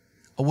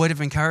 A word of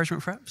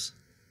encouragement, perhaps?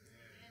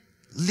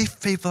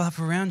 Lift people up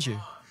around you.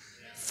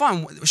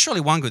 Fine,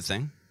 surely one good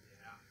thing.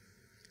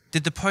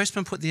 Did the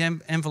postman put the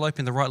envelope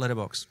in the right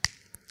letterbox?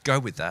 Go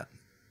with that.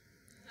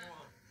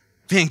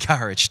 Be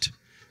encouraged.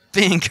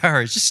 Be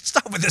encouraged. Just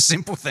start with the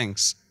simple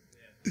things.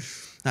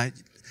 No,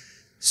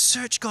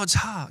 search God's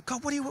heart.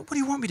 God, what do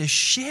you want me to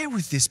share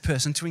with this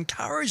person to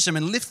encourage them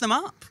and lift them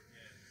up?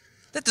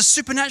 Let the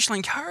supernatural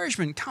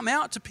encouragement come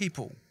out to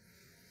people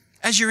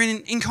as you're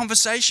in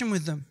conversation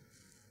with them.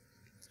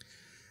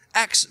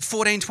 Acts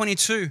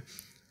 14:22,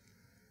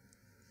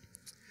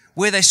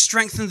 where they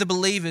strengthened the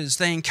believers,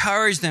 they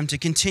encouraged them to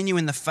continue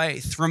in the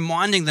faith,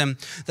 reminding them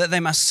that they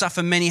must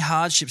suffer many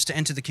hardships to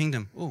enter the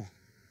kingdom. Oh,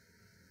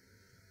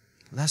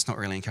 that's not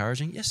really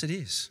encouraging. Yes, it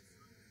is.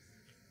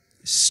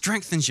 It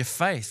strengthens your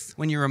faith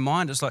when you're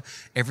reminded. It's like,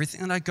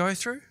 everything that I go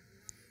through,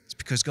 it's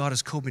because God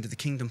has called me to the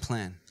kingdom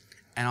plan.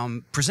 And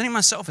I'm presenting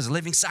myself as a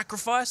living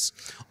sacrifice.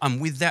 I'm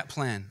with that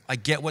plan. I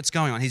get what's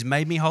going on. He's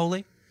made me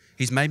holy.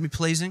 He's made me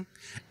pleasing.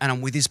 And I'm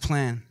with his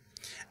plan.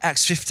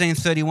 Acts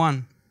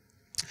 15:31.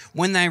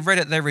 When they read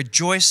it, they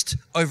rejoiced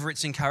over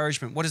its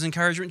encouragement. What does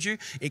encouragement do?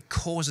 It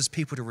causes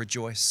people to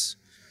rejoice.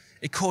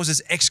 It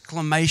causes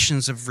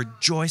exclamations of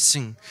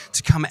rejoicing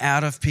to come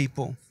out of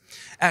people.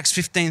 Acts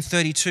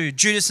 15:32.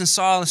 Judas and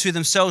Silas, who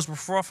themselves were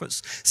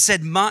prophets,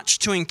 said much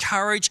to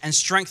encourage and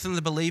strengthen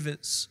the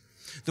believers.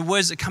 The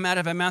words that come out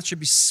of our mouth should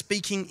be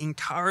speaking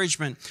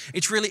encouragement.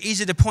 It's really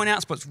easy to point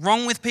out what's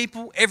wrong with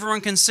people.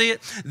 Everyone can see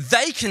it.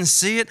 They can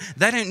see it.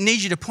 They don't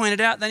need you to point it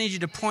out. They need you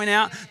to point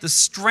out the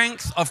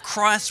strength of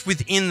Christ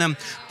within them.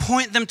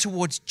 Point them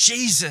towards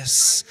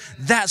Jesus.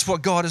 That's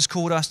what God has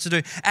called us to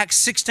do. Acts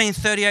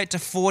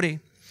 16:38-40.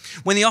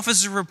 When the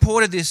officers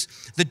reported this,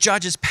 the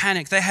judges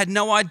panicked. They had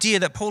no idea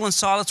that Paul and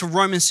Silas were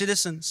Roman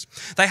citizens.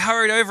 They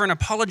hurried over and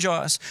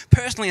apologized,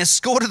 personally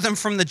escorted them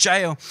from the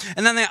jail,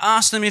 and then they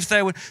asked them if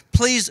they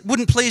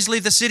wouldn't please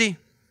leave the city.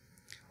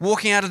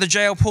 Walking out of the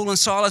jail, Paul and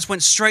Silas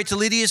went straight to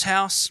Lydia's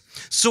house,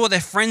 saw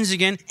their friends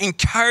again,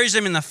 encouraged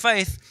them in the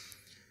faith,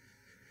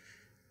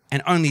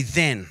 and only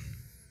then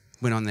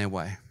went on their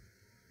way.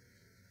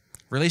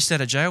 Released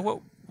out of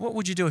jail, what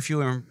would you do if you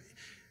were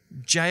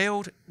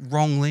jailed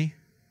wrongly?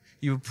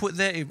 You were put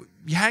there,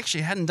 you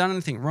actually hadn't done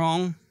anything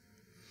wrong.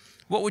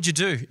 What would you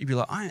do? You'd be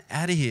like, I'm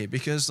out of here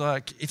because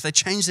if they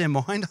change their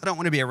mind, I don't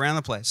want to be around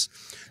the place.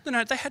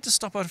 No, they had to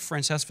stop at a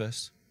friend's house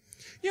first.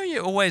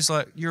 You're always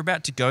you're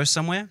about to go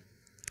somewhere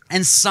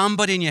and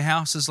somebody in your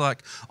house is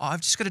like, oh,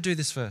 I've just got to do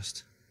this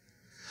first.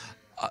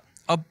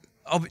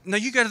 No,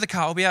 you go to the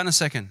car, I'll be out in a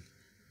second.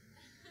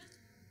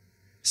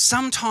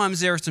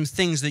 Sometimes there are some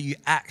things that you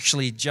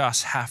actually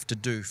just have to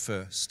do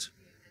first.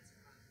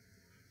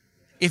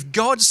 If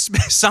God,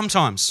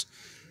 sometimes,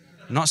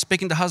 I'm not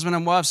speaking to husband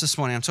and wives this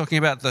morning, I'm talking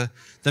about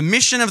the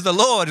mission of the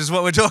Lord is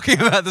what we're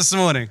talking about this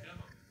morning.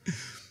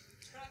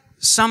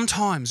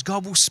 Sometimes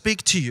God will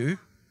speak to you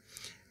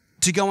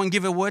to go and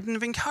give a word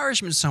of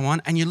encouragement to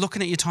someone and you're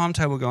looking at your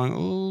timetable going,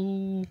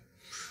 oh,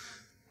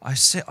 I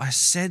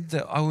said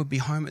that I would be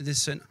home at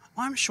this. And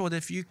I'm sure that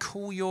if you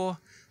call your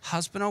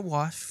husband or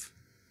wife,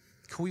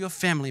 call your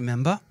family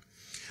member,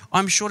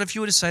 I'm sure that if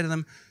you were to say to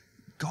them,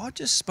 God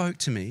just spoke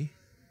to me,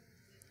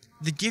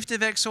 the gift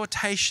of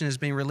exhortation has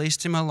been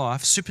released in my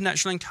life.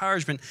 Supernatural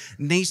encouragement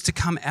needs to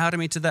come out of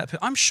me to that person.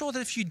 I'm sure that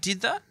if you did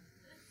that,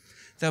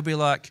 they'll be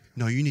like,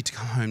 no, you need to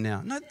come home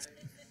now. No,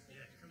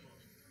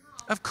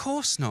 of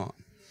course not.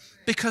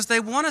 Because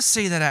they want to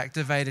see that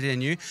activated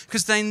in you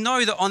because they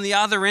know that on the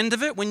other end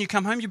of it, when you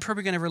come home, you're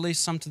probably going to release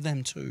some to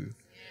them too.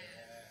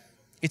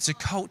 It's a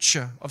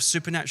culture of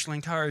supernatural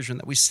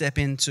encouragement that we step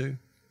into.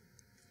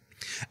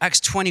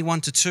 Acts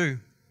 21:2.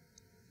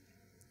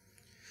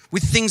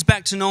 With things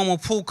back to normal,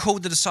 Paul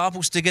called the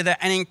disciples together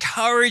and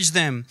encouraged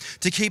them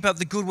to keep up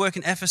the good work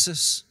in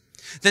Ephesus.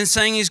 Then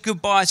saying his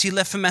goodbyes, he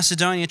left for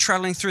Macedonia,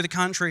 traveling through the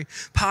country,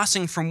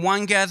 passing from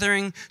one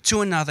gathering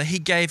to another. He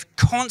gave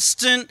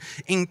constant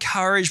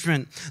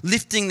encouragement,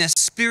 lifting their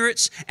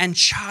spirits and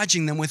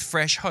charging them with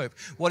fresh hope.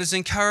 What does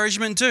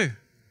encouragement do?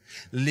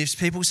 Lifts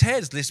people's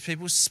heads, lifts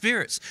people's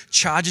spirits,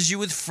 charges you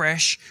with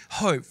fresh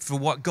hope for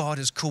what God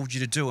has called you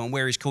to do and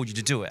where he's called you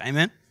to do it.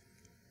 Amen?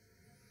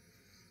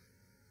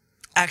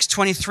 Acts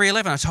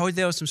 23:11, I told you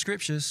there were some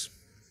scriptures.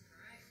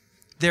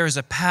 There is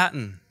a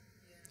pattern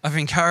of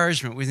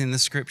encouragement within the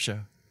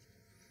scripture.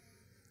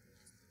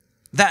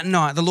 That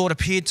night, the Lord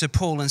appeared to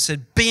Paul and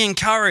said, be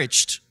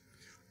encouraged.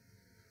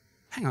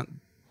 Hang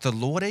on, the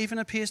Lord even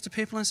appears to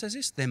people and says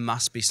this? There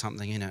must be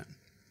something in it.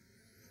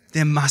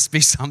 There must be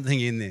something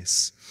in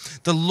this.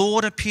 The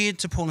Lord appeared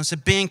to Paul and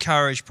said, be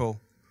encouraged, Paul.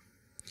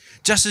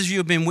 Just as you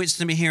have been witness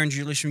to me here in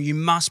Jerusalem, you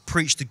must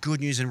preach the good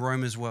news in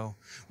Rome as well.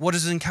 What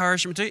does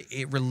encouragement do?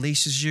 It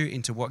releases you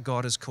into what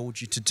God has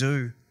called you to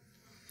do.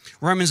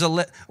 Romans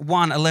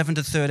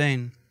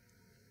 1:11-13.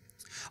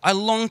 I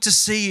long to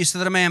see you so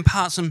that I may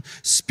impart some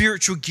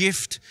spiritual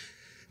gift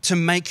to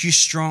make you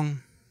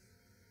strong.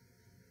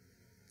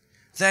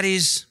 That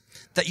is,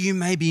 that you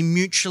may be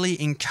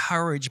mutually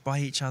encouraged by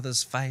each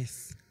other's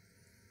faith.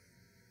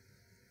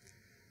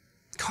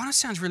 Kind of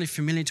sounds really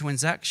familiar to when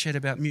Zach shared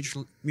about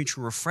mutual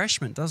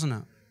refreshment, doesn't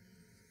it?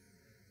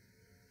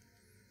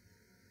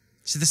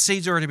 See, the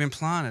seed's already been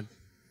planted.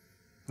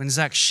 When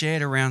Zach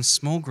shared around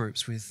small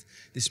groups with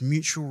this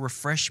mutual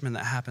refreshment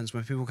that happens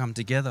when people come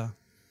together.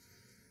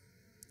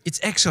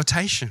 It's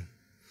exhortation.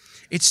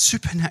 It's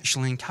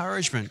supernatural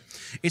encouragement.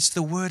 It's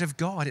the word of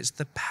God. It's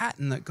the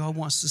pattern that God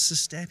wants us to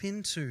step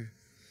into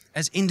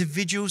as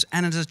individuals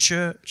and as a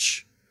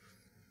church.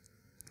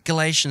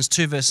 Galatians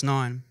 2 verse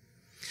 9.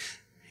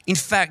 In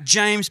fact,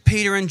 James,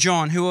 Peter and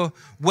John, who are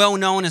well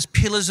known as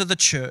pillars of the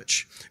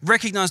church,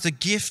 recognized the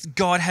gift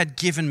God had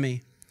given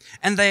me.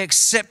 And they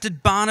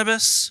accepted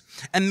Barnabas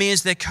and me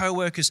as their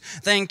co-workers.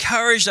 They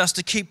encouraged us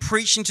to keep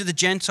preaching to the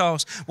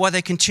Gentiles while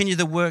they continue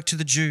the work to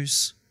the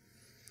Jews.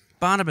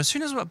 Barnabas, who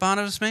knows what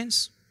Barnabas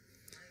means?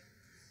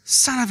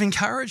 Son of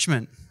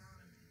encouragement.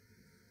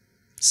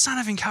 Son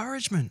of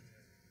encouragement.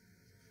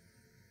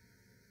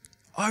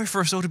 Oh,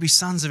 for us all to be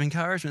sons of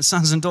encouragement,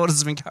 sons and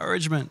daughters of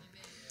encouragement.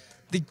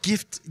 The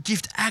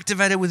gift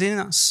activated within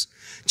us.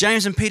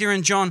 James and Peter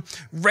and John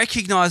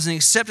recognized and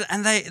accepted,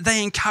 and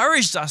they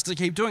encouraged us to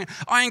keep doing it.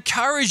 I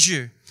encourage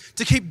you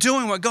to keep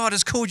doing what God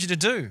has called you to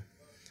do.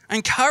 I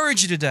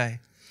encourage you today.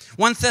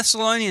 1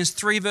 Thessalonians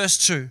 3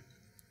 verse 2.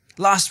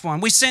 Last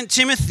one. We sent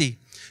Timothy,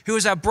 who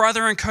is our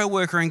brother and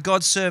co-worker in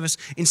God's service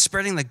in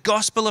spreading the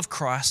gospel of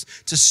Christ,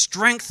 to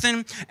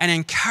strengthen and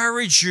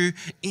encourage you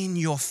in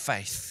your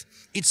faith.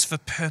 It's for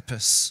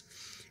purpose.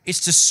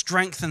 It's to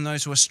strengthen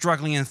those who are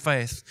struggling in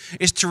faith.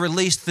 It's to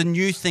release the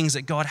new things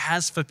that God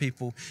has for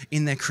people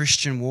in their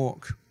Christian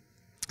walk.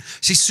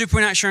 See,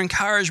 supernatural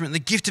encouragement, the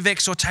gift of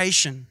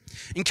exhortation.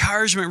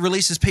 Encouragement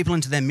releases people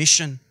into their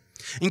mission.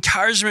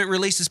 Encouragement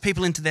releases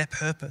people into their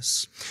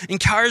purpose.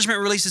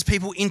 Encouragement releases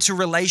people into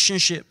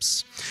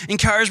relationships.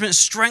 Encouragement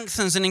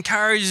strengthens and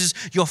encourages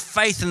your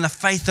faith and the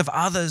faith of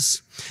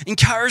others.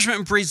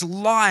 Encouragement breathes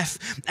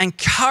life and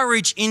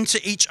courage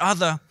into each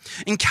other.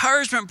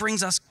 Encouragement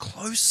brings us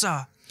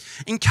closer.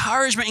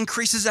 Encouragement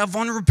increases our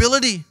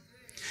vulnerability.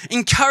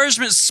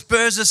 Encouragement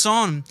spurs us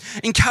on.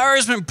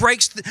 Encouragement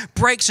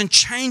breaks and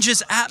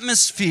changes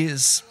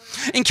atmospheres.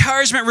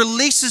 Encouragement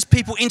releases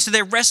people into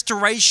their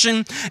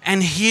restoration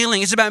and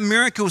healing. It's about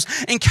miracles.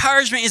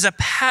 Encouragement is a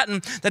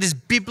pattern that is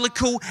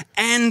biblical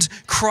and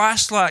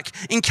Christ-like.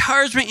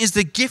 Encouragement is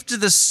the gift of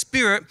the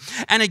Spirit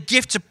and a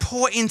gift to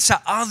pour into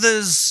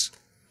others.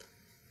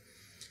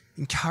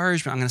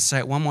 Encouragement, I'm going to say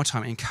it one more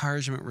time.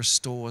 Encouragement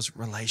restores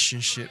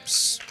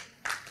relationships.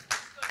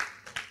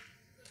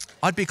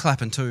 I'd be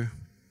clapping too.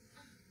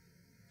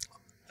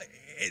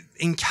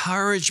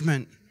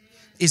 Encouragement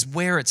is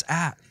where it's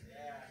at.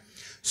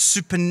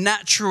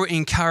 Supernatural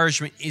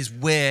encouragement is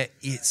where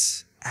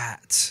it's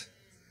at.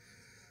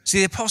 See,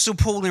 the Apostle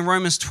Paul in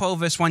Romans 12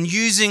 verse 1,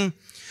 using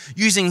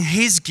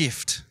his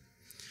gift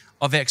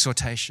of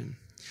exhortation,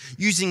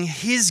 using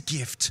his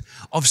gift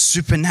of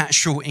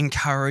supernatural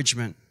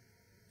encouragement,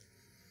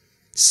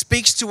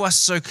 speaks to us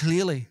so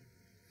clearly,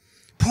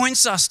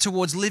 points us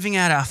towards living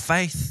out our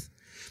faith,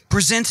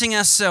 presenting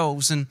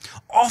ourselves and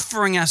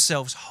offering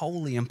ourselves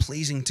holy and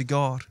pleasing to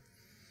God.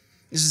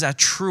 This is our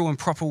true and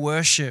proper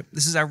worship.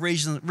 This is our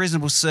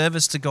reasonable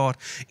service to God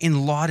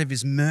in light of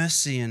His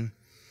mercy, and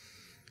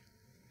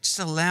just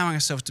allowing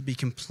ourselves to be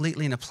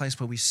completely in a place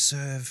where we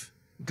serve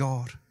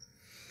God.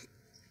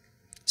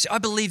 See, I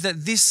believe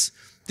that this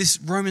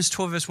Romans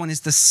 12 verse 1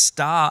 is the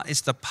start,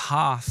 it's the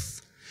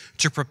path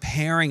to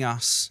preparing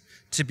us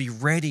to be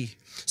ready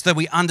so that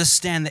we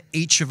understand that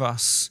each of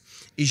us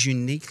is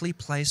uniquely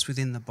placed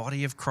within the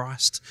body of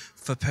Christ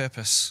for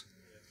purpose.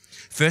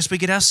 First, we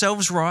get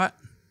ourselves right.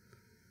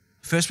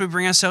 First, we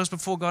bring ourselves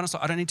before God. It's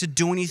like, I don't need to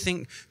do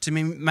anything to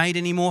be made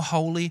any more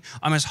holy.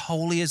 I'm as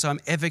holy as I'm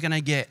ever going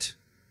to get.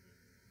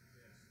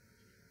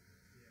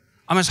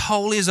 I'm as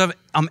holy as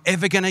I'm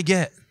ever going to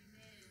get.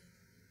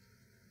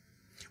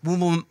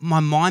 Will my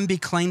mind be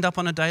cleaned up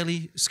on a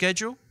daily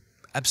schedule?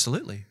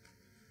 Absolutely.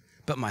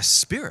 But my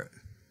spirit,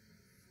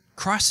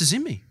 Christ is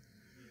in me.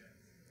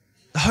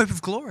 The hope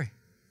of glory.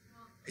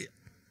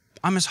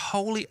 I'm as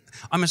holy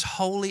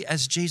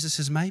as Jesus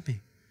has made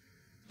me.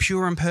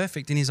 Pure and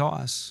perfect in His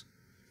eyes.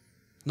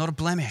 Not a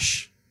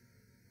blemish.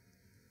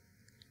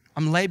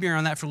 I'm laboring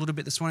on that for a little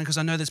bit this morning because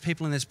I know there's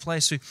people in this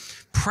place who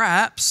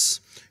perhaps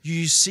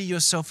you see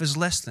yourself as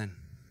less than.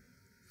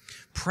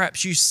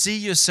 Perhaps you see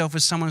yourself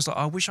as someone who's like,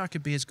 I wish I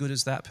could be as good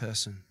as that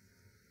person.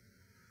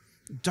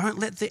 Don't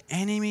let the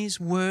enemy's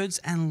words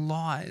and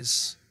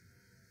lies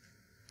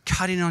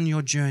cut in on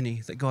your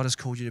journey that God has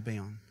called you to be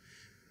on.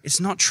 It's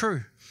not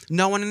true.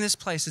 No one in this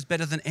place is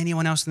better than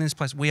anyone else in this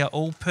place. We are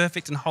all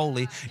perfect and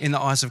holy in the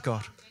eyes of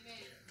God.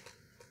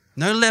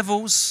 No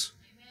levels.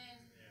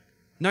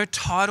 No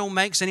title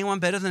makes anyone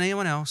better than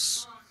anyone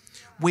else.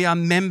 We are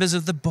members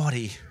of the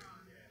body.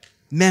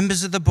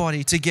 Members of the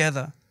body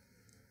together.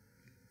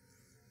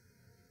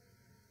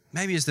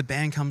 Maybe as the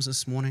band comes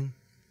this morning,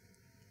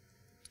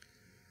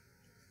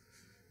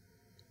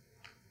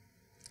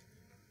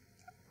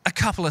 a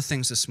couple of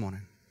things this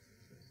morning.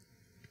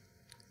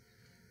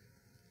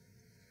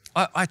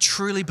 I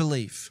truly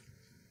believe,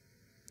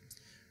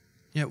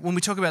 when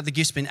we talk about the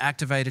gifts being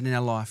activated in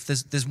our life,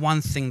 there's one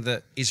thing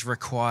that is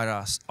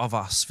required of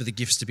us for the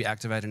gifts to be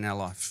activated in our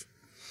life.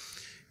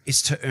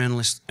 It's to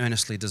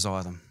earnestly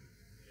desire them.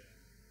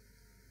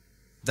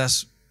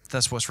 That's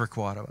what's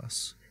required of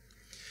us.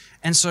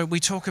 And so we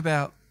talk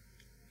about,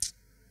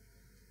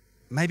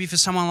 maybe for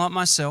someone like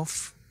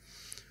myself,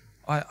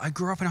 I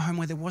grew up in a home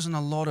where there wasn't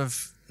a lot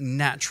of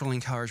natural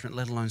encouragement,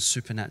 let alone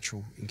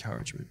supernatural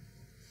encouragement.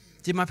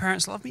 Did my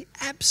parents love me?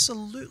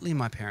 Absolutely,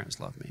 my parents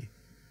loved me.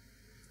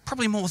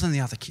 Probably more than the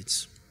other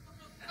kids.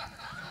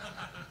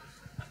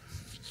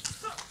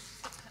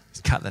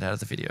 Cut that out of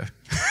the video.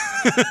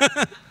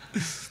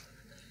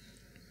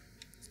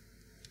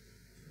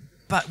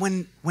 But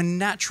when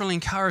natural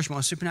encouragement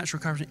or supernatural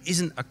encouragement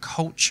isn't a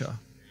culture,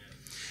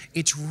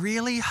 it's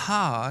really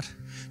hard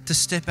to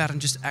step out and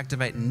just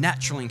activate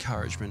natural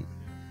encouragement,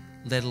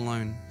 let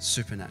alone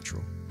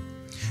supernatural.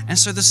 And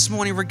so this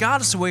morning,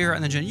 regardless of where you're at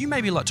in the journey, you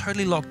may be like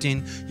totally locked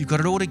in, you've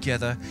got it all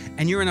together,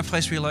 and you're in a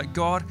place where you're like,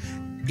 God,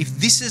 if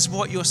this is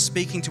what you're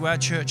speaking to our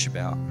church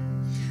about,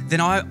 then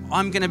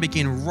I'm going to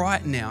begin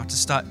right now to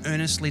start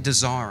earnestly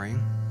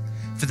desiring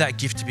for that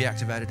gift to be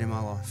activated in my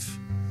life.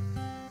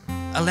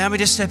 Allow me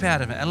to step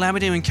out of it. Allow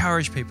me to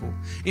encourage people.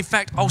 In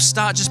fact, I'll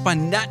start just by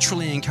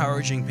naturally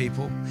encouraging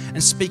people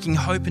and speaking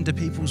hope into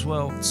people's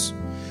worlds.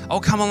 I'll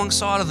come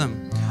alongside of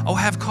them. I'll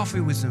have coffee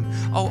with them.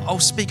 I'll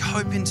speak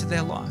hope into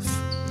their life.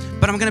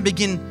 But I'm going to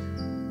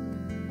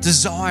begin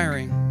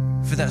desiring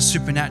for that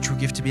supernatural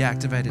gift to be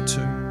activated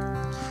too.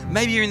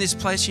 Maybe you're in this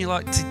place and you're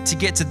like, to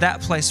get to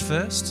that place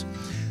first.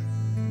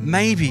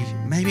 Maybe,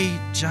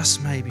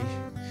 just maybe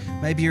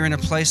you're in a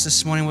place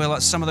this morning where,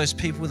 like some of those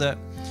people that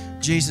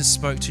Jesus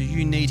spoke to,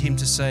 you need him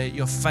to say,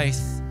 your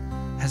faith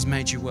has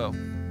made you well.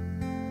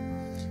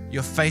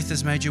 Your faith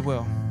has made you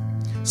well.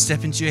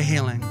 Step into your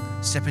healing.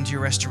 Step into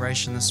your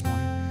restoration this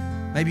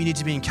morning. Maybe you need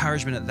to be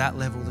encouragement at that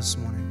level this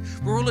morning.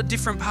 We're all at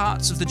different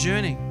parts of the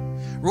journey.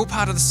 We're all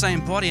part of the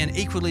same body and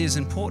equally as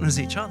important as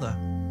each other.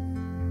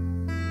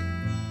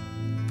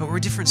 But we're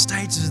at different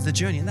stages of the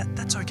journey, and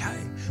that's okay.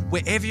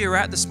 Wherever you're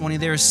at this morning,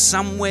 there is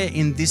somewhere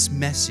in this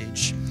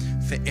message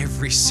for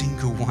every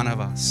single one of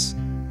us.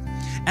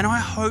 And I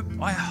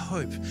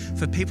hope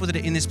for people that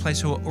are in this place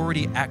who are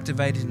already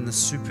activated in the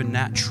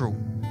supernatural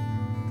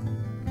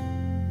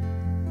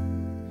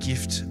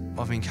gift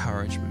of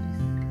encouragement.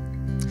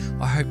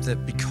 I hope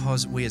that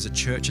because we as a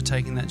church are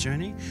taking that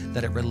journey,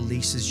 that it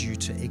releases you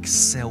to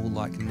excel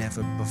like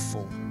never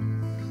before.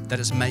 That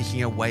it's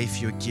making a way for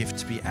your gift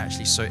to be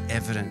actually so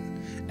evident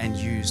and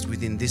used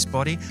within this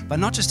body, but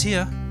not just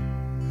here,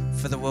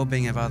 for the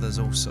well-being of others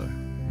also.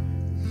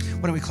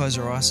 Why don't we close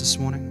our eyes this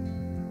morning?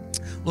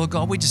 Lord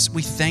God, we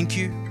thank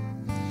you.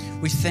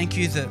 We thank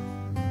you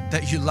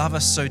that you love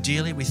us so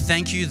dearly. We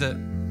thank you that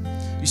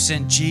you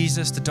sent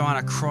Jesus to die on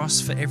a cross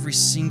for every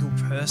single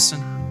person,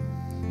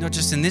 not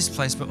just in this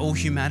place, but all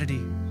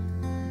humanity.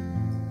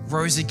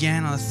 Rose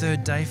again on the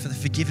third day for the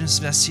forgiveness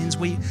of our sins.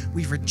 We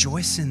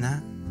rejoice in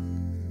that.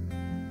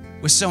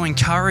 We're so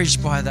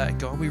encouraged by that,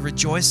 God. We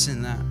rejoice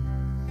in that.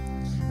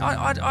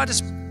 I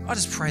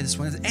just pray this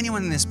morning, if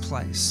anyone in this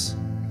place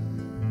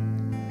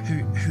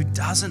who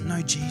doesn't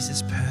know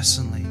Jesus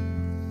personally,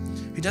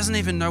 who doesn't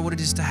even know what it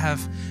is to have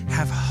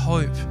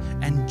hope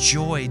and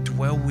joy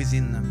dwell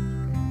within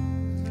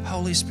them,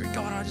 Holy Spirit,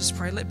 God, I just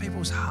pray, let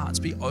people's hearts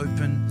be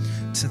open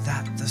to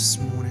that this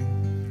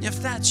morning.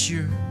 If that's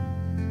you,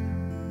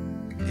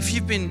 if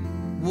you've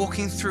been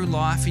walking through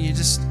life and you're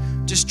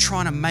just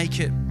trying to make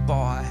it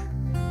by,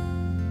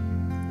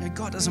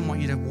 God doesn't want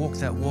you to walk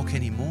that walk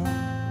anymore.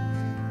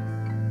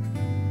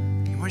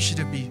 He wants you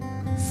to be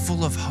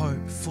full of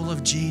hope, full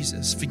of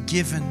Jesus,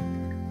 forgiven,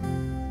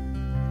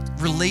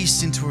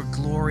 released into a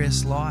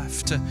glorious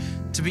life, to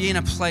be in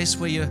a place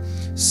where you're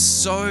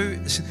so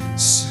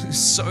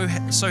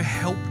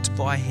helped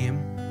by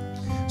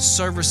him,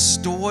 so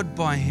restored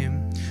by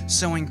him,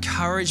 so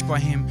encouraged by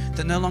him,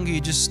 that no longer you're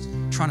just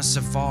trying to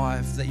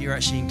survive, that you're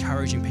actually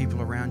encouraging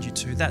people around you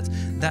too.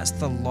 That's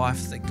the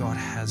life that God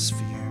has for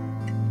you.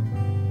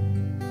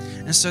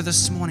 And so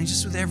this morning,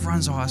 just with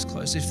everyone's eyes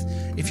closed,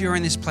 if you're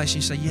in this place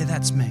and you say, yeah,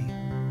 that's me.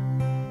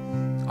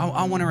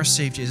 I want to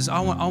receive Jesus. I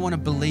want to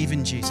believe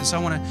in Jesus. I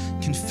want to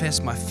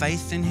confess my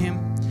faith in him.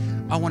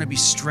 I want to be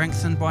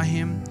strengthened by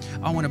him.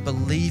 I want to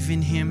believe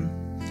in him.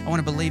 I want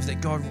to believe that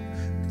God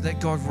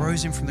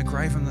rose him from the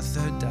grave on the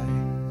third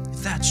day.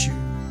 If that's you,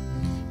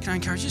 can I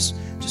encourage you,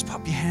 just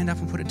pop your hand up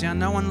and put it down.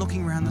 No one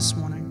looking around this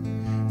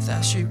morning. If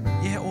that's you,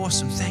 yeah,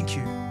 awesome, thank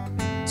you.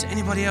 Is there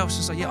anybody else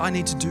who's like, yeah, I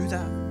need to do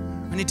that?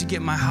 I need to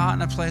get my heart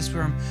in a place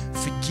where I'm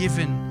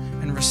forgiven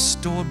and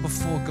restored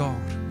before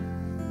God,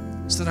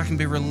 so that I can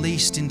be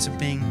released into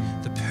being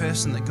the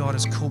person that God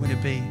has called me to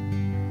be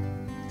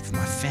for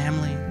my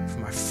family, for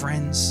my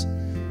friends,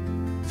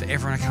 for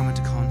everyone I come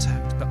into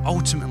contact, but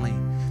ultimately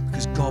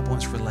because God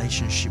wants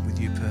relationship with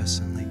you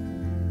personally.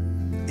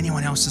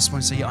 Anyone else this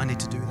morning say, yeah, I need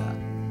to do that?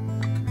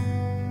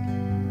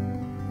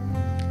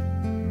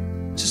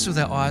 Just with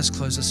our eyes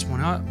closed this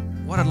morning,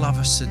 what I'd love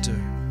us to do,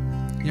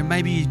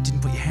 maybe you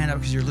didn't put your hand up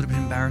because you're a little bit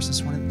embarrassed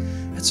this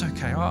morning. That's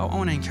okay. I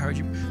want to encourage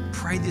you.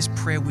 Pray this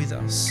prayer with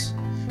us.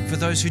 For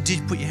those who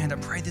did put your hand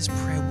up, pray this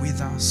prayer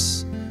with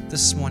us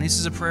this morning. This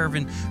is a prayer of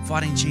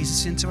inviting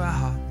Jesus into our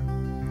heart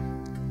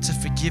to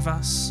forgive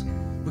us.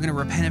 We're going to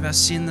repent of our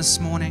sin this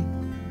morning.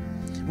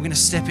 We're going to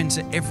step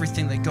into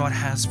everything that God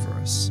has for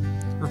us.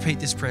 Repeat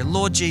this prayer.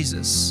 Lord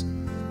Jesus,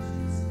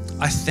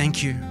 I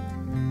thank you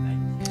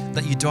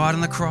that you died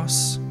on the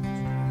cross,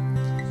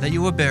 that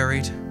you were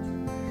buried,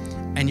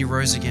 and you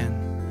rose again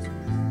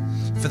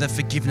for the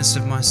forgiveness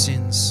of my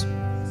sins.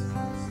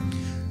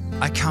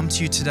 I come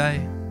to you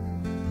today.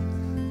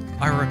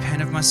 I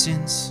repent of my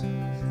sins.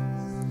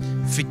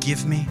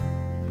 Forgive me.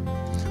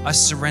 I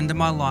surrender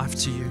my life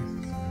to you.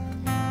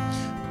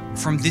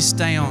 From this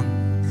day on,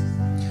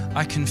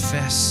 I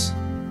confess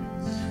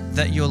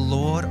that you're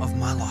Lord of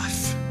my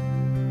life.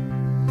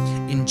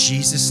 In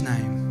Jesus'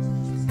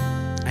 name,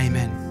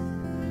 amen.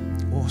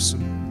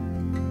 Awesome.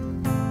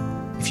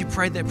 If you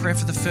prayed that prayer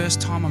for the first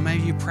time, or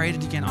maybe you prayed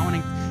it again, I want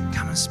to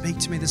come and speak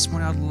to me this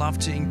morning. I'd love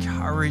to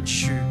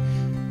encourage you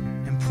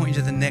and point you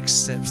to the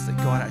next steps that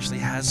God actually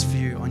has for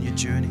you on your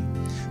journey.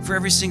 For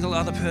every single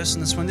other person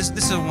this morning, this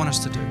is what I want us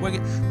to do. We're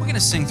going to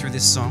sing through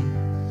this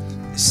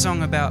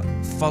song about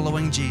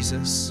following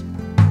Jesus.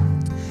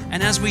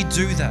 And as we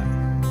do that,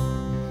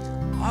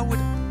 I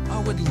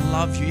would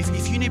love you,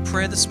 if you need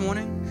prayer this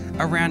morning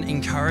around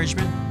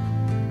encouragement,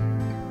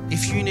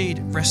 if you need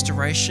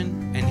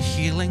restoration and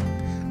healing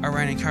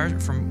around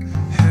encouragement from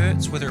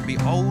hurts, whether it be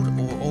old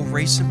or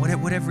recent,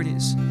 whatever it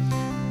is,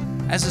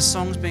 as the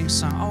song's being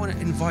sung, I want to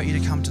invite you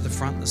to come to the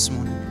front this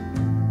morning.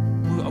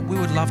 We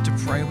would love to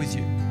pray with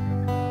you.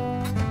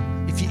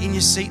 If you're in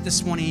your seat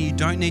this morning, you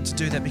don't need to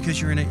do that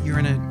because you're in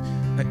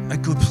a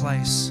good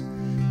place.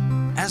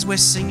 As we're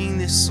singing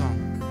this song,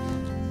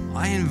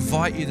 I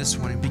invite you this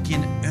morning,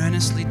 begin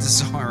earnestly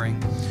desiring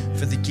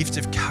for the gift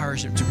of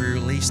courage to be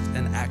released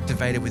and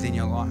activated within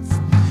your life.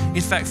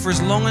 In fact, for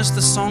as long as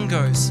the song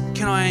goes,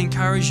 can I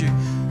encourage you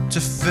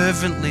to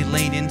fervently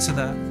lean into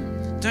that?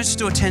 Don't just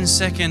do a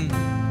 10-second,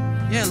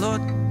 yeah,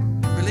 Lord,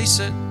 release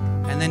it,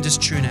 and then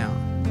just tune out.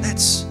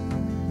 Let's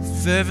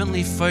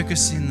fervently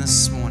focus in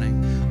this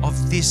morning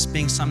of this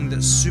being something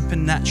that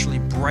supernaturally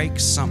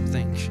breaks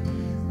something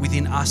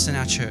within us and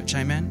our church.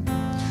 Amen?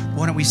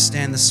 Why don't we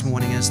stand this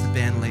morning as the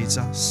band leads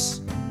us?